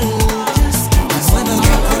volleyball. When I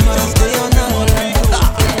drop, I'm gonna stay on all night.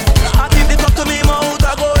 I keep the talk to me mouth,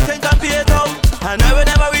 I go think and pay it out. And I will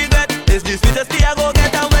never regret. It's the sweetest tea I go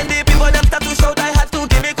get. And when the people them start to shout, I had to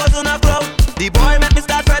give me cause on a crowd. The boy make me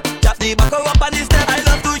start fret. Chop the back up on the step. I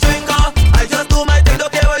love to drink her. I just do my thing,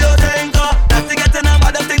 don't care what you drink her. That's the getting a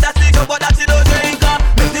mother thing, that's the joke, but that she don't drink her.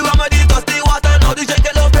 Make the rum with the dusty water, now the drink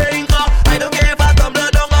it don't drink her. I don't care if I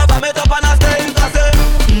tumble down or vomit up and I stink her. Say,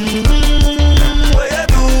 what you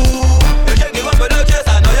do? You can't give up with no chase,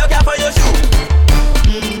 I know you can't find your shoe.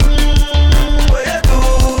 What you do?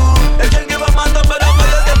 You can't give up and tumble down, but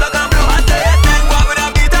you step like a blue. I say, thank God we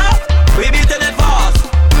don't beat her. We beating it fast.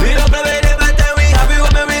 We don't play with it, but then we happy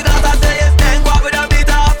when we got. I say, yes, thank God we don't beat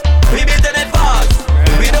her. We beating it fast.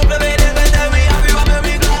 We don't play with it, but then we happy when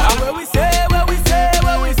we got. And when we say, yeah, we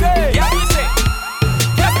say.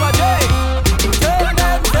 Guess what, Jay? Turn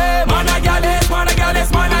them, say, man a gallus, man a gallus,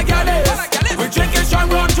 man a gallus. We drinking strong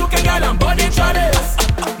rum, juking gal and body chalice.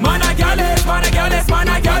 Man a gallus, man a gallus, man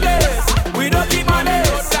a gallus. We don't keep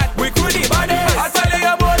malice, we cool the body. I tell you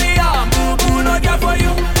your body, boo boo no girl for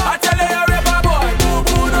you. I tell you your rapper boy, boo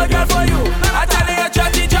boo no girl for you. I tell you your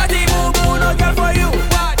chatty, boo boo no girl for you.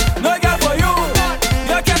 No girl for you.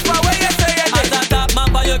 You catch my way, you say it. As a top man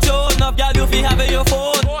by your tune, enough girl you fi have in your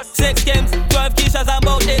phone. 6 games, 12 kishas and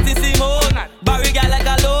about 80 Simone. Barry girl like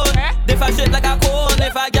a loan, different shit like a cone.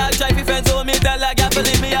 If a girl try fi friends with me, tell her girl to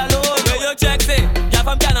leave me alone. Where you check say, girl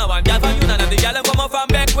from Canada, one girl from Yunnan, and the girl them come up from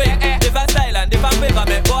Beckway. Different style and different paper,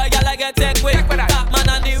 make boy girl I get take way. Top man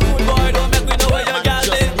and the rude boy don't make me know where your girl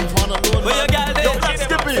live. Where your girl live?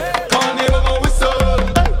 Skippy, carnival whistle.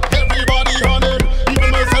 Everybody on it, even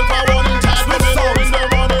myself I want it. Time to in the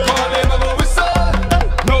morning. Carnival whistle.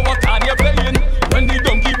 Know what time you're playing when the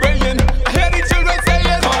donkey braying. I hear the children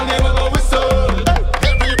saying, Carnival whistle.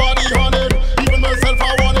 Everybody on it, even myself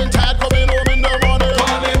I want it. Time coming home in the morning.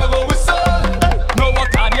 Carnival whistle. Know what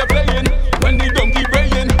time you're playing when the donkey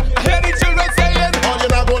braying. I hear the children saying, all you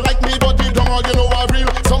not go like me, but deep down all you know are real.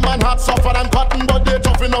 Some man hot suffer and cotton, but they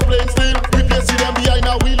tough in a plain steel. If you see them behind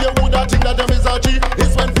a wheel, you woulda think that them is a G.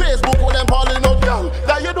 It's when Facebook all them calling out, girl,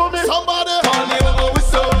 that you do me. Somebody carnival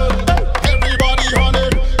whistle. Everybody on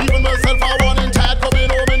it, even myself I want it. Tired coming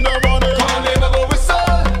home in the morning. Carnival whistle.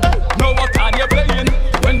 Know what time you're playing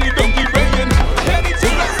when the donkey braying. I hear the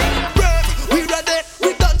children saying, We ready,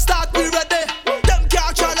 we done start, we ready. Them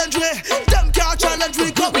can't challenge we, them can't challenge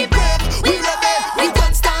we. Come we break, we ready, we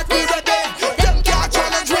done start, we ready. Them can't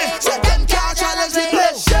challenge we, so them can't challenge we.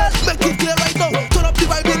 Make it clear right now, turn up the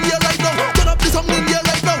vibe in here right now, turn up the song in here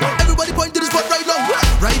right now. Everybody point to the spot right now.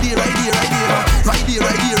 Right here, right here, right here, right here,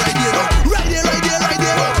 right here, right here, right here, right here, right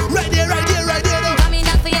here, right here, right here, right here. Coming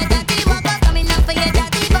up for your daddy, walk up, coming up for your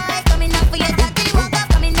daddy boy. Coming up for your daddy, walk up,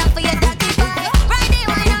 coming up for your daddy boy. Ride the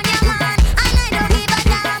wine on your man, and I don't give a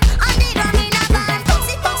damn. On the drum in a band,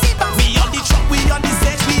 bouncy, bouncy, bouncy. We on the truck, we on the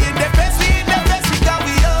stage, we in the best, we in the best, we got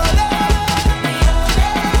we all up.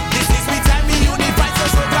 This is the time we unify,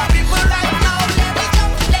 so grab people right now.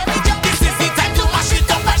 Let me jump. This is the time to mash it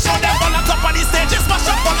up and show them all on top of the stage. Just mash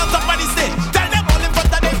up all on top of the stage. Tell them all in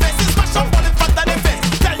front of their faces, mash up all in front of their face.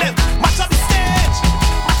 Tell them mash up the stage,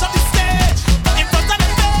 mash up the stage. In front of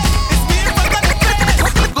their face, it's me in front of their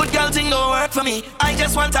face. Good girl thing don't work for me. I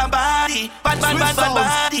just want a body, bad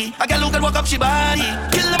body. A girl who can walk up she body.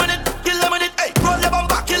 Kill them on it, hey. Roll your bum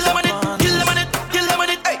back, kill them on it, kill them on it,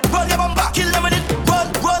 hey. Roll your bum back, kill them on it, roll,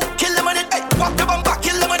 kill them on it, hey. Walk your bum back,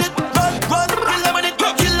 kill them on it, roll, kill them on it,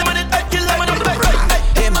 kill them on it, hey, kill them on it,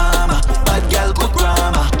 hey. Hey mama, bad girl good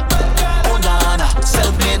grammar.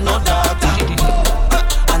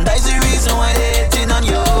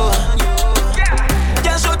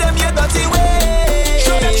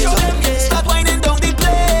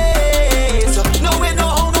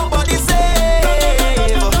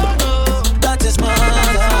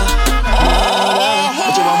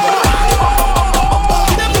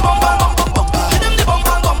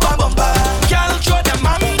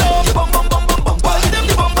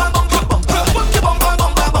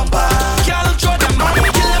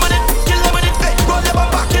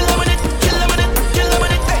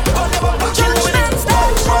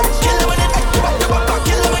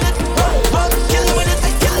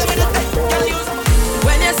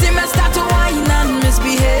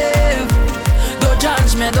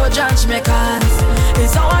 don't judge me, cause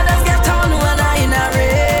it's how others get on when I in a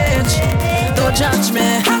rage. Don't judge me.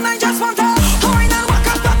 And I just want to wine and walk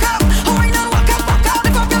up, wine and walk up,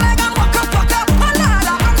 lift up your leg and walk up, and Lord,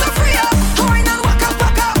 I want to free up. Wine and walk up,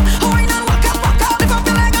 wine and walk up, lift up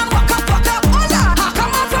your leg and walk up, and Lord, I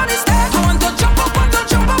come up from the stage. I want to jump up on the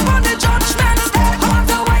judgment stage. I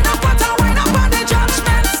want to wine up on the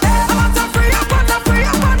judgment stage. I want to free up on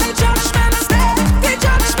the judgment stage. The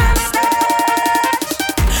judgment stage.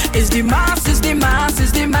 It's the mass, it's the mass,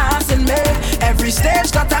 it's the mass in me. Every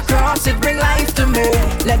stage that I cross, it bring life to me.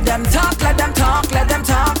 Let them talk, let them talk, let them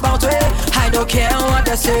talk about it. I don't care what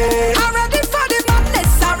they say. I'm ready for the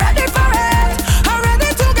madness, I'm ready for it. I'm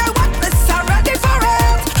ready to get wetness, I'm ready for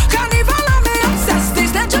it. Carnival and me obsessed,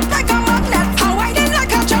 these days just like a magnet. I'm whining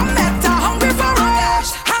like a jumpet, I'm hungry for it.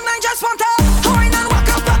 And I just want to wine and walk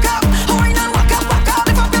up, wine and walk up,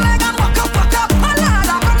 lift up your leg and walk up, and Lord,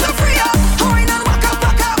 I want to free up. Wine and walk up,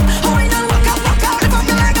 wine and walk up, lift up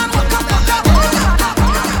your leg and walk up,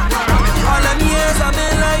 all them years of my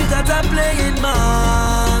life that I'm playing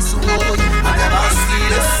mass. I never see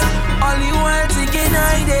this. Only one thinking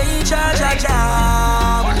I they in charge of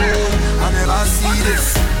job. I never see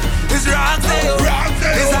this. It's Roxdale,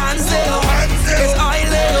 it's Hansdale, it's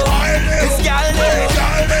Oildale, it's Galdale,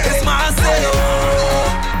 it's Marcelo.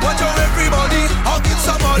 Watch out everybody, I'll get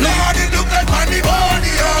somebody. Lord, it look like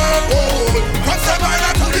pandemonium. From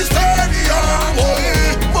Savannah to the stadium.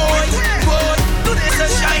 Boy, do this a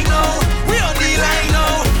shine now. We on the line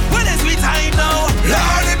now. When is we time now?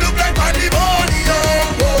 Lord, it look like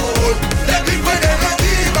pandemonium. Let me put them on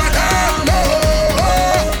the banana.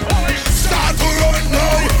 Start to run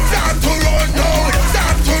now. Start to run now.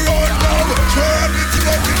 Start to run now. Throw everything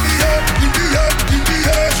up in the air, in the air, in the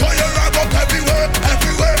air. Throw your rag up everywhere,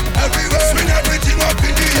 everywhere, everywhere. Swing everything up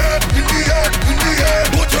in the air, in the air, in the air.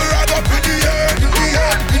 Put your rag up in the air, in the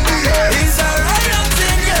air, in the air. It's a riot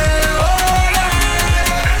thing, yeah. Oh,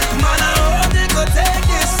 man, I hope they go take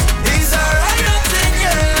this. It's a riot thing,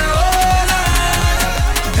 yeah. Oh,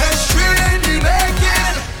 history in the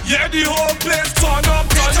making. Yeah, the whole place turn up,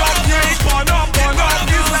 yeah, burn up.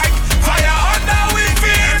 It's like fire under we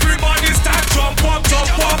feet. Everybody start jump up,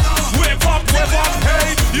 wave up,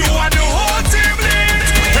 hey, you are the whole team lead.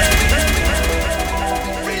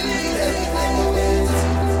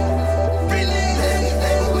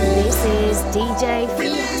 This is DJ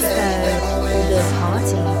Fiasco. The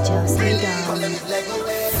party just begun.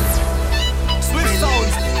 Swift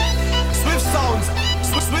sounds, swift sounds,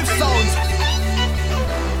 swift sounds.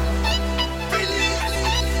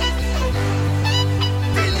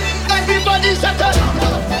 Everybody shut up.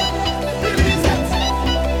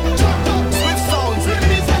 Swift sounds.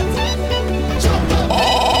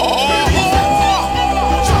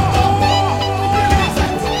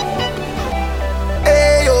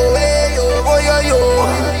 Ayo, ayo, oh yo yo.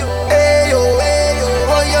 Ayo, ayo,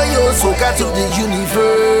 oh yo yo. Soca to the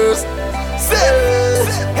universe.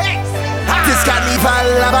 This carnival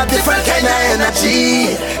have a different kind of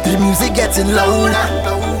energy. The music getting louder.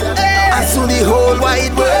 And soon the whole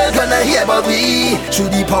wide world gonna hear about we. Through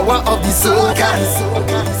the power of the soca.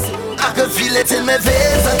 I can feel it in my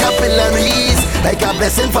veins and capillaries, like a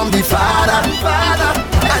blessing from the Father.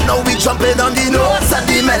 And now we jumping on the notes and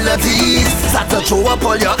the melodies. Start to throw up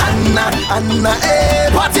all your Anna,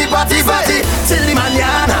 eh. Party, till the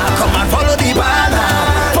mañana. Come and follow the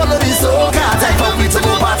banner, follow the soca. Time for we to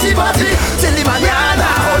go party, till the mañana.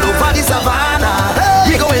 All over the savannah,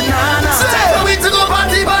 we going nana. Time for we to go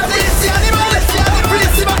party. See animal,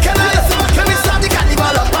 please see bacchanal. Let me start the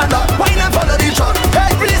carnival up and up. Why not follow the drum? Hey,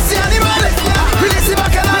 please see animal, please see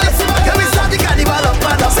bacchanal. Let me start the carnival up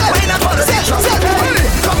and up. Why not follow the drum?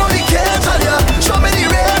 Come on, the cage, all ya. Show me the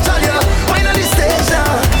rage, all ya. Why not the stage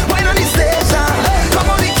now? Why not the stage now? Come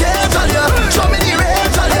on, the cage, all ya. Show me the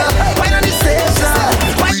rage, all ya. Why not the stage now?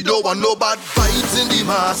 We don't want no bad vibes in the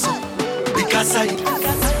mass. Because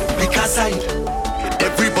I,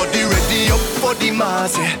 everybody ready up for the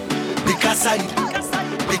mass, yeah. Because I,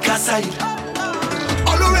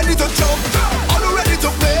 all ready to jump, all ready to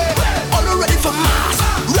play, all ready for mass,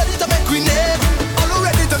 ready to make grenade, all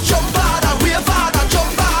ready to jump hard and wave hard and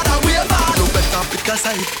jump hard and wave hard. No better because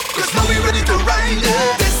I, cause now we ready to ride,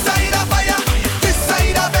 yeah. This side of fire, this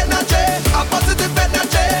side of energy, a positive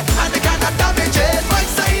energy, and they cannot damage it. My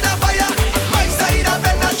side of fire, my side of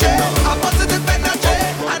energy, a positive energy,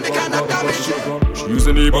 and they cannot damage it. She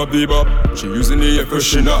using the bop, she using the air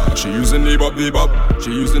freshener. She using the bop,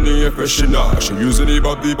 she using the air freshener. She using the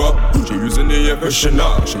bop, she using the air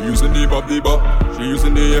freshener. She using the bop, she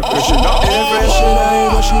using the air freshener. Air freshener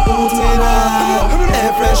is what she putting on.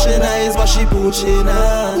 Air freshener is what she put in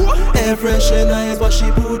her. Air freshener is what she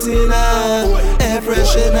put in her. Air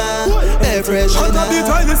freshener, air freshener. On top the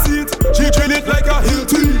toilet seat, she drill it like a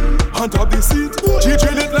Hilti. On top the seat, she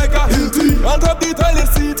drill it like a Hilti. On top the toilet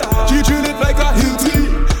seat, she drill it like a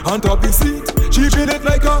Hilti. On top the seat, she drill it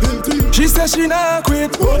like a Hilti. She says she not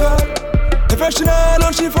quit, hold on. If she not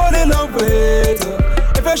alone, she fall in love with her.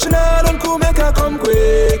 If she not alone, could make her come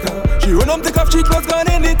quicker. She run up, take off, she clothes gone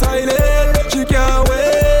in the toilet. She can't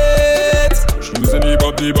wait. She using the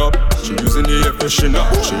bop, she using the air freshener.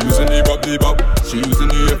 She using the bop, she using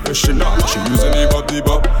the air freshener. She using the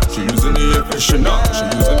bop, she using the air freshener. She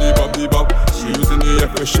using the bop, she using the air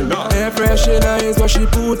freshener. Air freshener is what she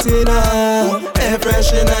put in her. Air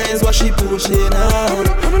freshener is what she put in her.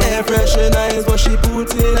 Air freshener is what she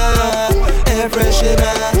put in her. Air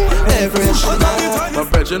freshener, air freshener. My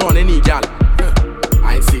brethren on any gal,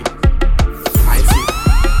 I see.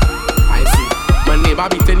 My neighbor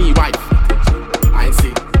beat any wife. I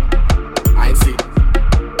see.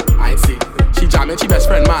 She jamming, she best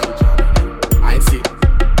friend man. I see.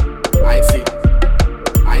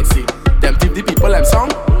 Them 50 people them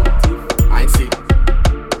song. I see.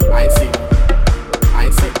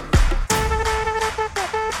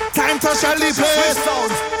 Time to shall the place.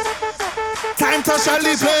 Time to shall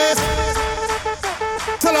the place.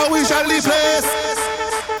 Tell her we shall the place.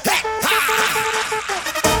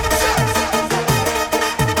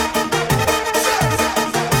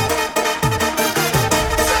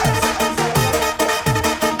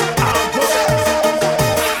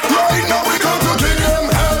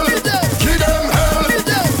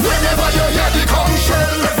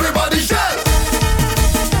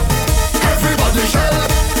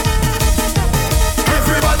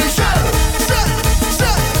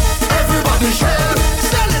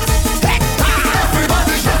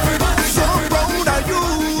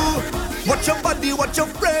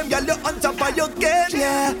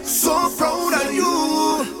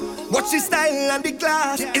 Watch your style and the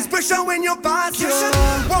class. Inspiration when you pass.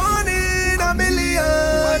 One in a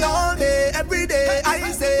million, all day, every day.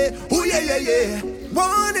 I say, oh yeah.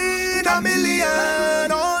 One in a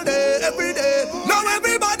million, all day, every day. Now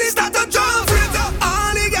everybody start to jump. Free up,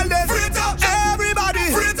 all the girls they free up.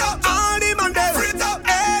 Everybody free up, all the man they free up.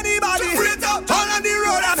 Anybody free up, all on the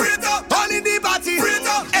road and free up, all in the party free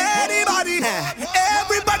up. Anybody,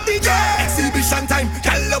 everybody yeah. Exhibition time,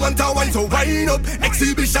 girl I want to wine so wind up.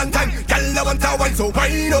 Exhibition time, girl I want to wine so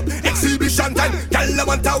wind up. Exhibition time, girl I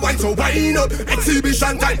want to wine so wind up.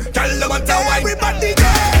 Exhibition time, girl I want to wine. Everybody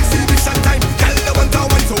yeah. Exhibition time, girl I want to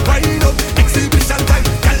wine so wind up. Exhibition time,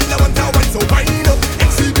 girl I want to wine so wind up.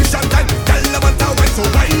 Exhibition time, girl I want to wine so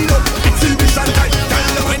wind up. Exhibition time, girl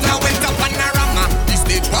I when I went up Panorama, the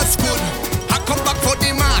stage was good. I come back for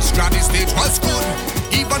the march, now the stage was good.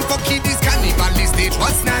 Even for Kiddies Carnival, the stage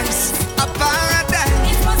was nice. A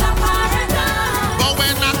paradise. It was a paradise. But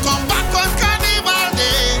when I come back on Carnival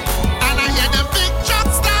Day, and I hear the big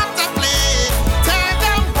trucks start to play, tell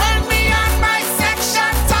them when me and my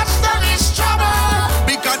section touch them is trouble.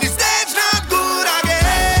 Because the stage not good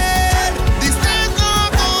again. The stage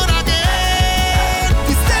not good again.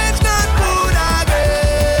 The stage not good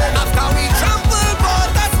again. After we trample for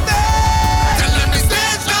the stage, tell them the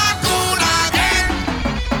stage not good again.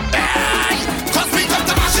 Hey, cause we come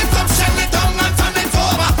to mash it up, shell it down and turn it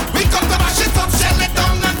over. We come to mash it up, shell it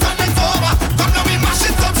down and turn it over. Come now we mash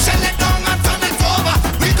it up, shell it down and turn it over.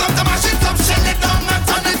 We come to mash it up, shell it down and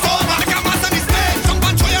turn it over. Make a mass on the stage, jump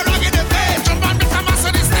and throw your rag in the face. Jump and make a mass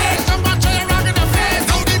on the stage, jump and throw your rag in the face.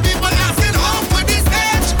 Now the people asking how could this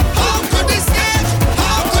stage, how could this stage,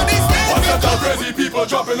 how could this stage. What's that all crazy people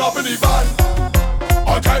jumping up in the van?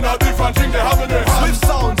 All kind of different things they have in their hands. Swift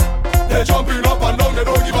sounds, they're jumping up and down, they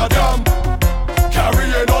don't give a damn.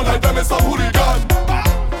 Carrying on like them is some hooligan.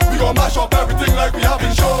 We gon' mash up everything like we have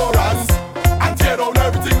insurance, and tear down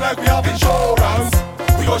everything like we have insurance.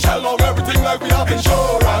 We gon' shell out everything like we have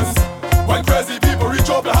insurance. When crazy people reach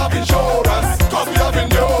up, they have insurance, cause we have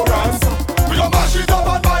endurance. We gon' mash it up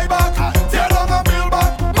and buy back, tear down and build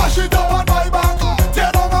back. Mash it up and buy back,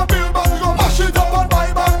 tear down and build back. We gon' mash it up and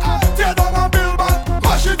buy back, tear down and build back.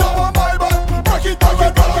 Mash it up and buy back, break it, break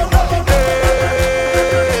it, break it, break it.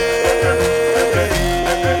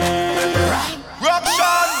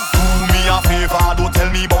 Ruction. Do me a favor, don't tell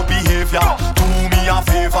me about behavior. Do me a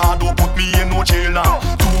favor, don't put me in no jail now.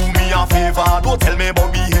 Do me a favor, don't tell me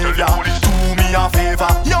about behavior. Do me a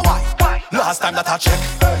favor, yo why? Last time that I check,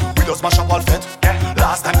 we just mash up all fit.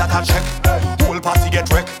 Last time that I check, whole party get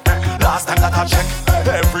wrecked. Last time that I check,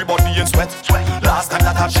 everybody in sweat. Last time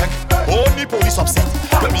that I check, only police upset.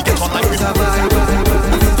 When we get on like we survive.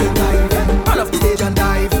 I love the stage and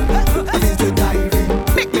dive. I feel to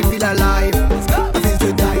dive. Make me feel alive.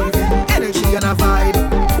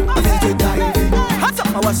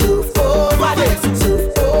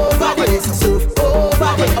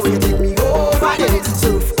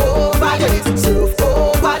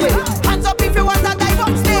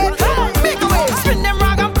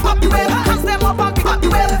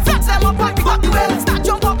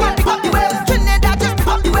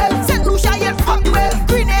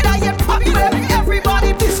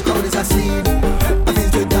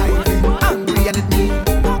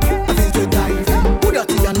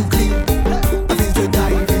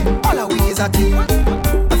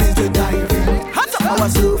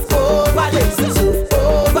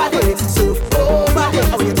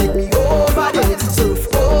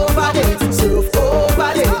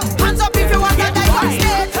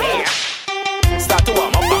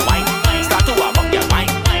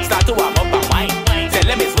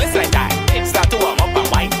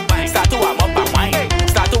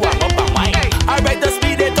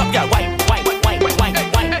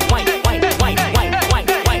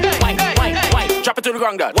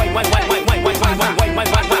 wrong that?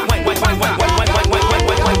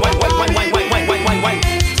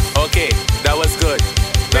 Okay, that was good.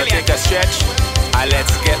 Now take a stretch and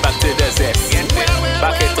let's get back to the zest.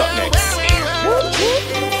 Back it up next.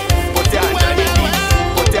 Put your hand on the beat.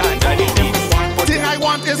 Put your hand on the beat. Thing I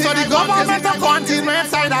want is for the government to continue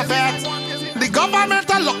side effect. The government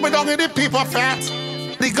to lock me down in the people fat.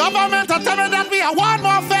 The government to tell me that we are one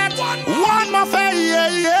more fat. One more fat, yeah,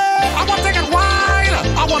 yeah. I want to get wild.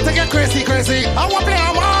 I want to get crazy, crazy. I want to play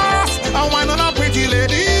a mass. I want on a pretty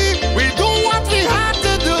lady. We do what we have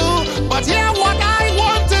to do. But yeah, what I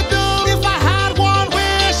want to do. If I had one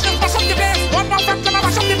wish, is mash up the place. One more fat, then I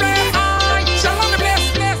mash up the place. I shall on the place.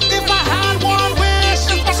 If I had one wish,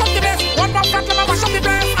 is mash up the place. One more fat, then I mash up the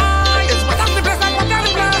place. I is mash up the place. I want down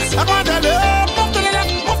the place. I want to live. Move to the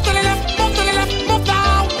left. Move to the left. Move to the left. Move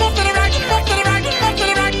down. Move to the right. Move to the right. Move to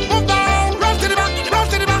the right. Move down. Run to the back. Run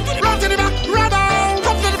to the back. Run to the back. Run down.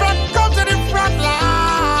 Come to the front. Come to the front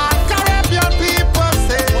line. Caribbean people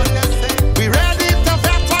say we ready to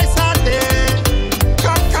vet twice a day.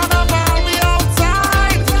 Come carnival, we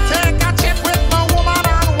outside. Take a trip with my woman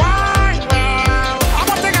and wine. I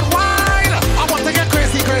want to get wild. I want to get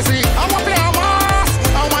crazy, crazy. I want to play a mass.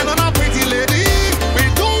 I want on a pretty lady. We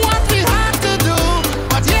do what we have to do.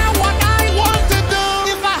 But yeah, what I want to do.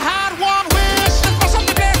 If I had one wish, is mash up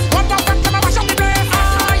the place. One more fat, then I mash up the place.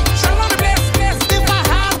 I shall on the place. If I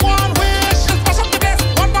had one wish, is mash up the place.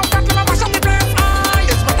 One more fat, then I mash up the place. I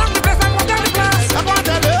is mash up the place. I want down the place. I want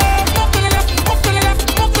to live. Move to the left. Move to the left.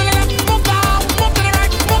 Move to the left. Move down. Move to the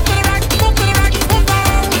right. Move to the right. Move to the right. Move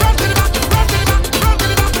down. Run to the back. Run to the back. Run to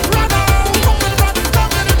the back. Run down. Come to the front.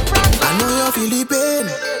 Come to the front. I know you're feeling pain.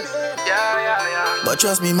 But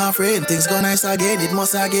trust me, my friend, things go nice again, it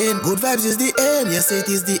must again. Good vibes is the aim, yes, it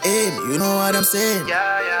is the aim. You know what I'm saying?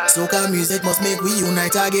 Soca music must make we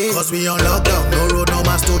unite again. Cause we on lockdown, no road, no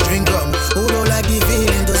mask to drink rum. Who don't like the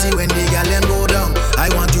feeling to see when the gal them go down? I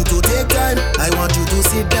want you to take time, I want you to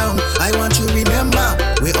sit down. I want you remember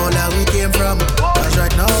where all that we came from. Cause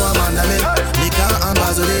right now I'm on the mill, Nika and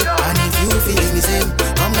Bazole. And if you feeling the same,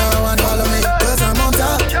 come now and follow me. Cause I'm on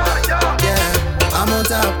top, yeah, I'm on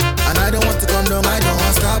top. And I don't want to come down, I don't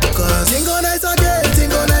want to stop. Cause thing go nice again, thing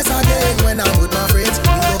go nice again. When I'm with my friends,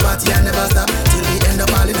 we go party and never stop till we end up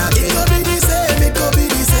all in again. It could be the same, it could be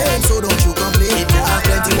the same. So don't you complain. If you have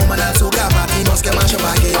plenty woman and soca party, must get mash up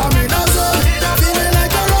again. I'm in a zone, feeling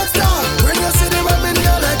like a rock star. When you see the women,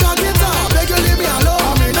 you're like a guitar. Beg you leave me alone.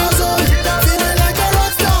 I'm in a zone, feeling like a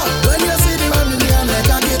rock star. When you see the women, you're like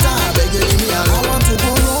a guitar. Beg you leave me alone. I want to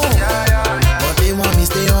go home, but they want me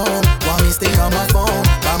stay home. Want me stay on my phone.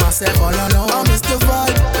 Myself all alone, I miss the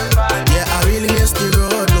vibe. Yeah, I really miss the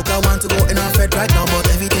road. Look, I want to go in a fed right now, but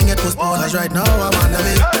everything get postponed. Cause right now I'm on the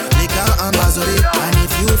way, Nika and Bazole. And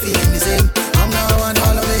if you feeling the same, come now and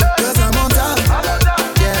follow me. Cause I'm on top,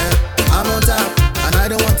 yeah, I'm on top. And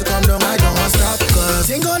I don't want to come down, I don't want to stop. Cause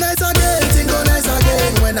thing go nice again, thing go nice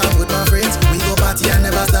again. When I'm with my friends, we go party and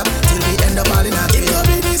never stop till we end up all in a game. It could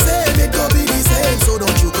be the same, it could be the same. So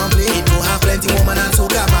don't you complain. It go have plenty woman and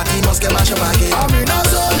soca party must get mash up again. I'm in a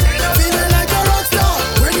zone, feeling like a rock star.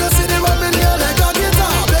 When you see the woman, you're like a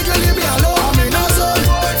guitar. Beg you leave me alone. I'm in a zone,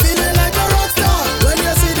 feeling like a rock star. When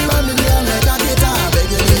you see the woman, you're like a guitar. Beg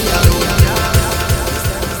you leave me alone.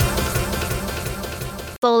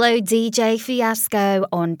 Follow DJ Fiasco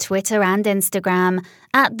on Twitter and Instagram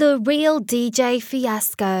at The Real DJ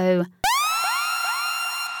Fiasco.